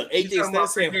 look, AJ instead of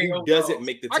saying who doesn't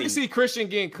make the team. I can see Christian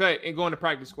getting cut and going to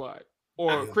practice squad,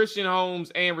 or Christian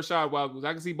Holmes and Rashad Wild Goose.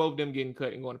 I can see both of them getting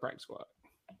cut and going to practice squad.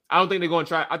 I don't think they're going to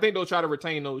try. I think they'll try to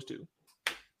retain those 2.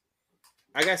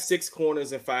 I got 6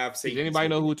 corners and 5 safeties. Does anybody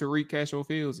know who Tariq Castro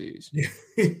Fields is?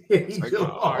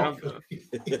 All right, I'm done.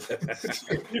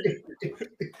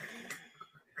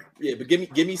 Yeah, but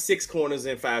give me 6 corners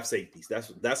and 5 safeties.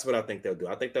 That's what I think they'll do.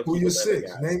 I think they'll. Who your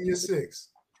 6? Name your 6.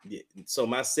 Yeah. So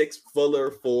my 6: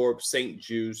 Fuller, Forbes, St.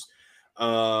 Juice.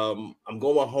 I'm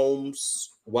going with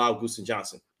Holmes, Wild Goose, and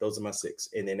Johnson. Those are my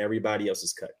 6, and then everybody else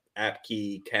is cut.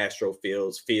 Apke, Castro,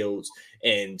 Fields,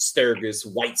 and Sturgis,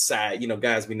 Whiteside, you know,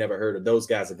 guys we never heard of. Those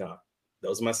guys are gone.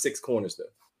 Those are my 6 corners, though.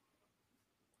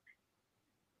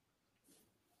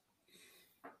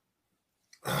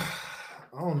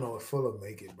 I don't know if Fuller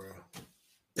make it, bro.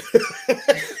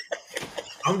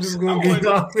 I'm just gonna be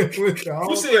honest with you.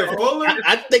 You said Fuller?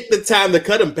 I think the time to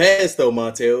cut him passed, though,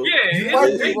 Montel. Yeah, you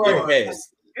might be right.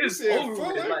 It's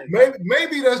over. Like,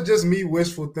 maybe that's just me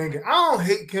wishful thinking. I don't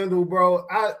hate Kendall, bro.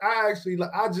 I actually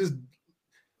just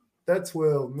that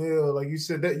 12 mil, like you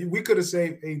said, that we could have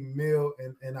saved $8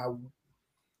 million, and I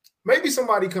maybe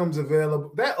somebody comes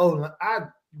available. That I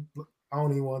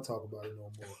don't even want to talk about it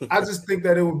no more. I just think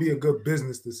that it would be a good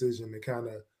business decision to kind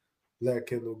of let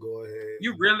Kendall go ahead.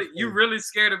 You really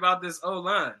scared about this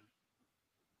O-line.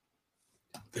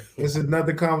 It's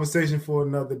another conversation for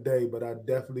another day, but I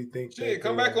definitely think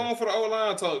come back on for the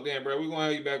O-line talk then, bro. We're going to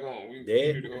have you back on.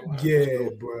 Yeah,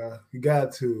 bro. You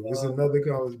got to. It's another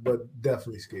conversation, but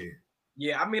definitely scared.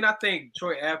 Yeah, I mean, I think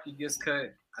Troy Apke gets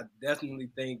cut. I definitely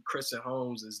think Christian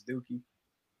Holmes is Dookie.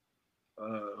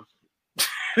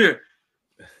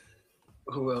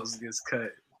 Who else gets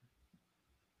cut?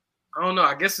 I don't know.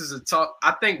 I guess it's a talk.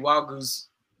 I think Wild Goose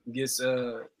gets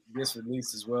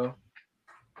released as well.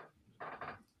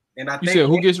 And I think you said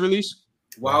who gets released?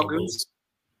 Wild Goose.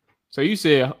 So you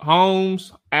said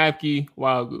Holmes, Apke,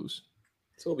 Wild Goose.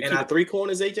 So we keep 3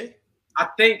 corners, AJ? I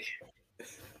think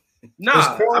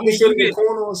nah. Should be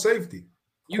corner on safety.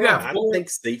 I don't think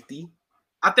safety.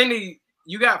 I think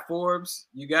you got Forbes,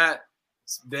 you got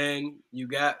Ben, you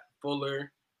got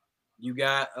Fuller, you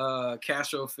got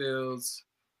Castro Fields.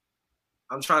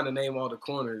 I'm trying to name all the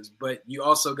corners, but you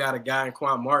also got a guy in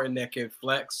Quan Martin that can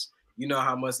flex. You know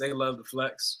how much they love to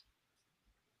flex.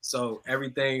 So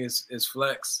everything is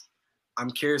flex. I'm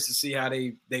curious to see how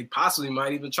they possibly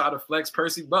might even try to flex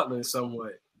Percy Butler in some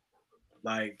way.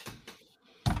 Like,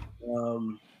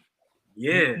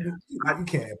 yeah. You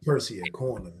can't have Percy at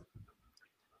corner.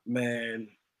 Man,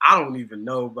 I don't even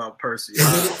know about Percy.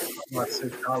 I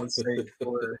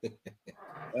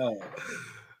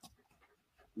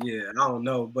don't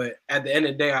know. But at the end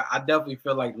of the day, I definitely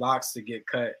feel like locks to get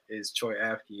cut is Troy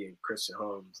Apke and Christian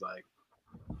Holmes. Like,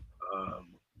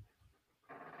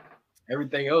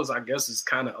 everything else, I guess, is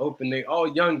kind of open. They all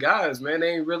young guys, man.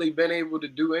 They ain't really been able to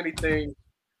do anything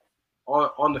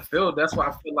on the field. That's why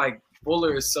I feel like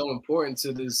Fuller is so important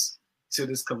to this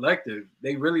collective.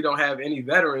 They really don't have any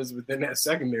veterans within that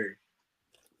secondary.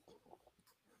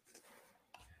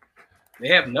 They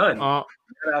have none. I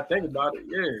think about it,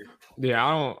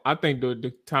 yeah. I think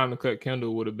the time to cut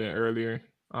Kendall would have been earlier.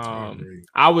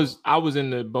 I was in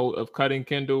the boat of cutting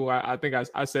Kendall. I think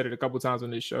I said it a couple times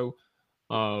on this show.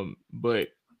 But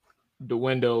the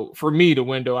window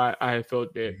I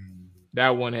felt that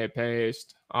one had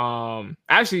passed. I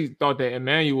actually thought that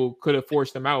Emmanuel could have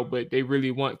forced them out, but they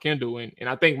really want Kendall. And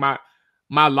I think my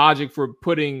logic for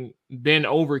putting Ben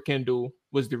over Kendall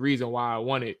was the reason why I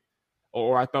wanted,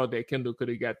 or I thought that Kendall could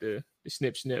have got the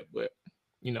snip, but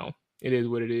it is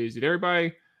what it is. Did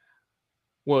everybody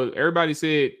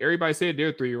said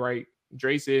their three, right?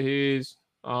 Dre said his,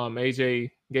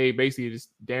 AJ gave basically just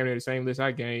damn near the same list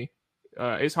I gave.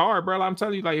 It's hard, bro. I'm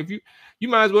telling you, like, if you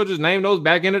might as well just name those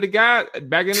back into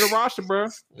the roster, bro. You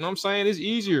know what I'm saying? It's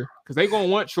easier because they're gonna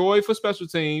want Troy for special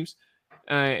teams,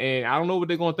 and I don't know what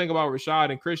they're gonna think about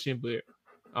Rashad and Christian, but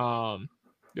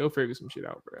they'll figure some shit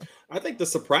out, bro. I think the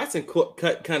surprising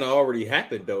cut kind of already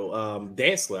happened though.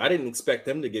 Dantzler, I didn't expect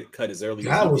him to get cut as early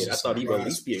as he did. I thought he would at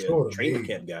least be a training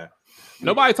camp guy.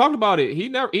 Nobody talked about it. He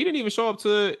didn't even show up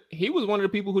to. He was one of the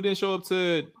people who didn't show up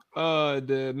to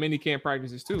the mini camp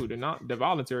practices too. The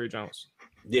voluntary jumps.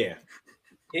 Yeah,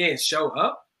 he didn't show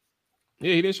up.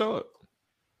 Yeah, he didn't show up.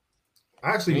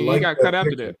 Actually, he got cut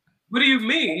after that. What do you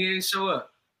mean he didn't show up?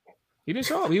 He didn't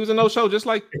show up. He was a no show, just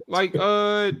like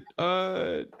that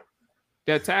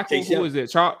tackle. Chase who Young. Was it?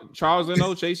 Charles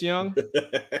Leno, Chase Young.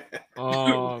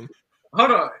 Hold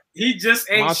on, he just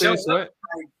ain't showed up. Sweat.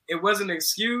 Like, it wasn't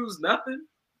excused, nothing.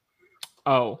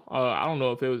 Oh, I don't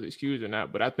know if it was excused or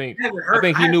not, but I think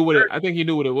I he knew what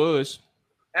it was.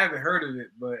 I haven't heard of it,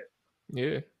 but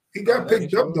yeah, he got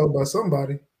picked up though by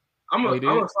somebody. I'm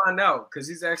gonna find out because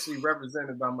he's actually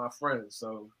represented by my friends,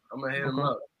 so I'm gonna hit him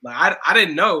up. Like I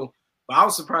didn't know, but I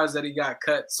was surprised that he got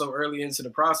cut so early into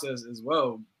the process as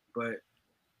well. But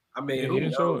I mean, who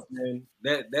knows, man?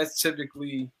 That's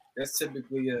typically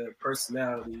a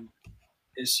personality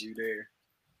issue there.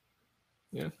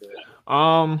 Yeah.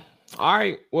 All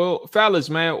right. Well, fellas,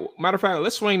 man. Matter of fact,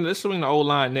 let's swing the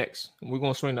O-line next. We're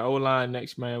gonna swing the O-line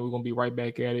next, man. We're gonna be right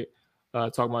back at it.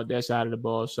 Talking about that side of the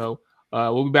ball. So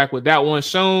we'll be back with that one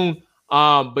soon.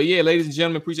 But yeah, ladies and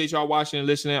gentlemen, appreciate y'all watching and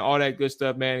listening, all that good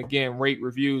stuff, man. Again, rate,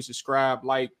 review, subscribe,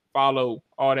 like, follow,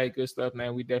 all that good stuff,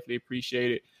 man. We definitely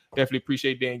appreciate it. Definitely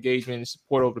appreciate the engagement and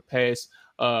support over the past,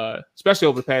 especially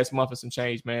over the past month and some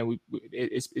change, man.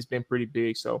 It's been pretty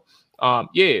big. So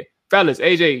yeah. Fellas,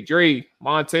 AJ, Dre,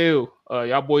 Montel,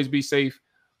 y'all boys be safe.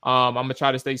 I'm gonna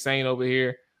try to stay sane over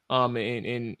here,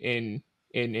 and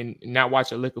not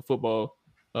watch a lick of football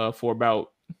for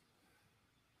about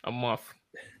a month.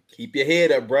 Keep your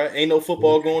head up, bro. Ain't no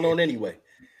football going on anyway.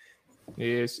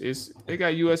 Yeah, they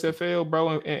got USFL,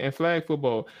 bro, and flag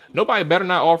football. Nobody better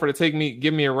not offer to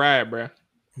give me a ride, bro.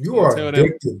 You are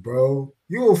addicted, bro.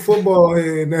 You a football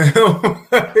head now.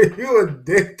 You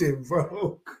addicted,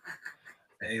 bro.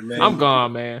 Hey, man, I'm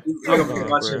gone, man. He's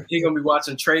gonna be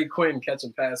watching Trey Quinn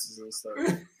catching passes and stuff.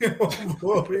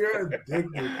 Boy, you're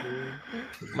addicted, dude.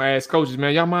 My ass coaches,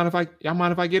 man. Y'all mind if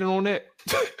I get in on that?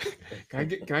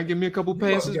 Can I give me a couple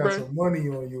passes, bro? Got some money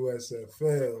on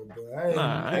USFL, but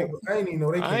I ain't even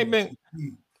know they can't.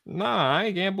 I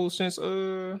ain't gambled since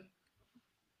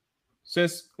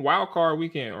wild card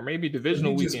weekend or maybe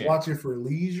divisional weekend. Just watch it for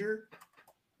leisure.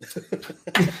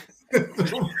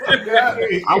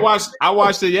 I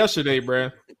watched it yesterday, bro.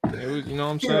 It was, you know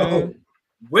what I'm saying?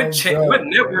 What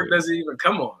network does it even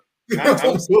come on?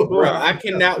 I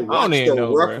cannot watch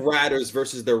the Rough Riders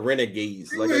versus the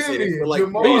Renegades. Like I said, for like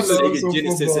Sega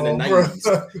Genesis in the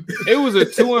 90s. It was a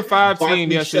 2-5 team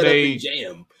yesterday.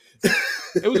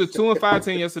 It was a 2-5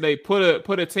 team yesterday.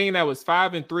 Put a team that was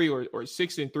 5-3 or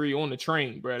 6-3 on the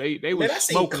train, bro. They was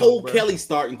smoking. Cole Kelly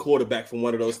starting quarterback from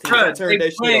one of those teams. Turn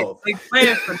that shit off. They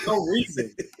playing for no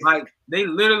reason. Like they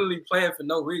literally playing for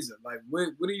no reason. Like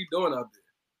what are you doing out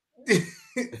there?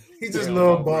 He just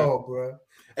love ball, bro.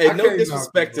 Hey, no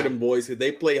disrespect to them boys because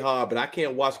they play hard, but I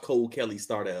can't watch Cole Kelly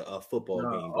start a football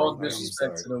game. All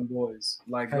disrespect to them boys.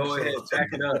 Like, go ahead, jack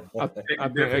it up. I think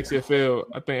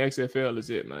XFL is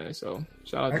it, man. So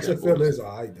shout out to XFL is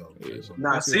alright though. Yeah.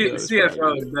 Nah,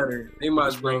 CFL is better. They might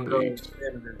as well go.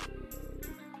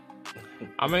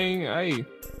 I mean, hey,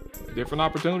 different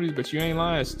opportunities, but you ain't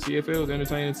lying. CFL is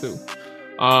entertaining too.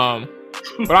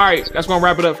 But all right, that's gonna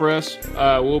wrap it up for us.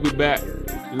 We'll be back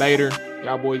later.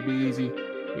 Y'all boys be easy.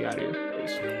 We out here.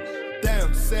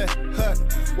 Damn, set, hut,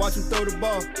 watch him throw the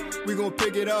ball. We gon'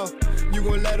 pick it off. You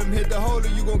gon' let him hit the hole or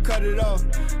you gon' cut it off.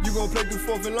 You gon' play through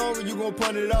fourth and long or you gon'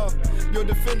 punt it off. Your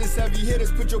defenders heavy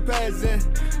hitters, put your pads in.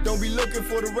 Don't be looking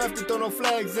for the ref to throw no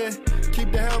flags in.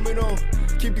 Keep the helmet on,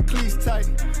 keep the cleats tight.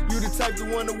 You the type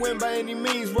to want to win by any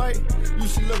means, right? You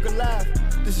should look alive.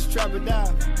 This is Trap or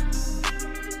Dive.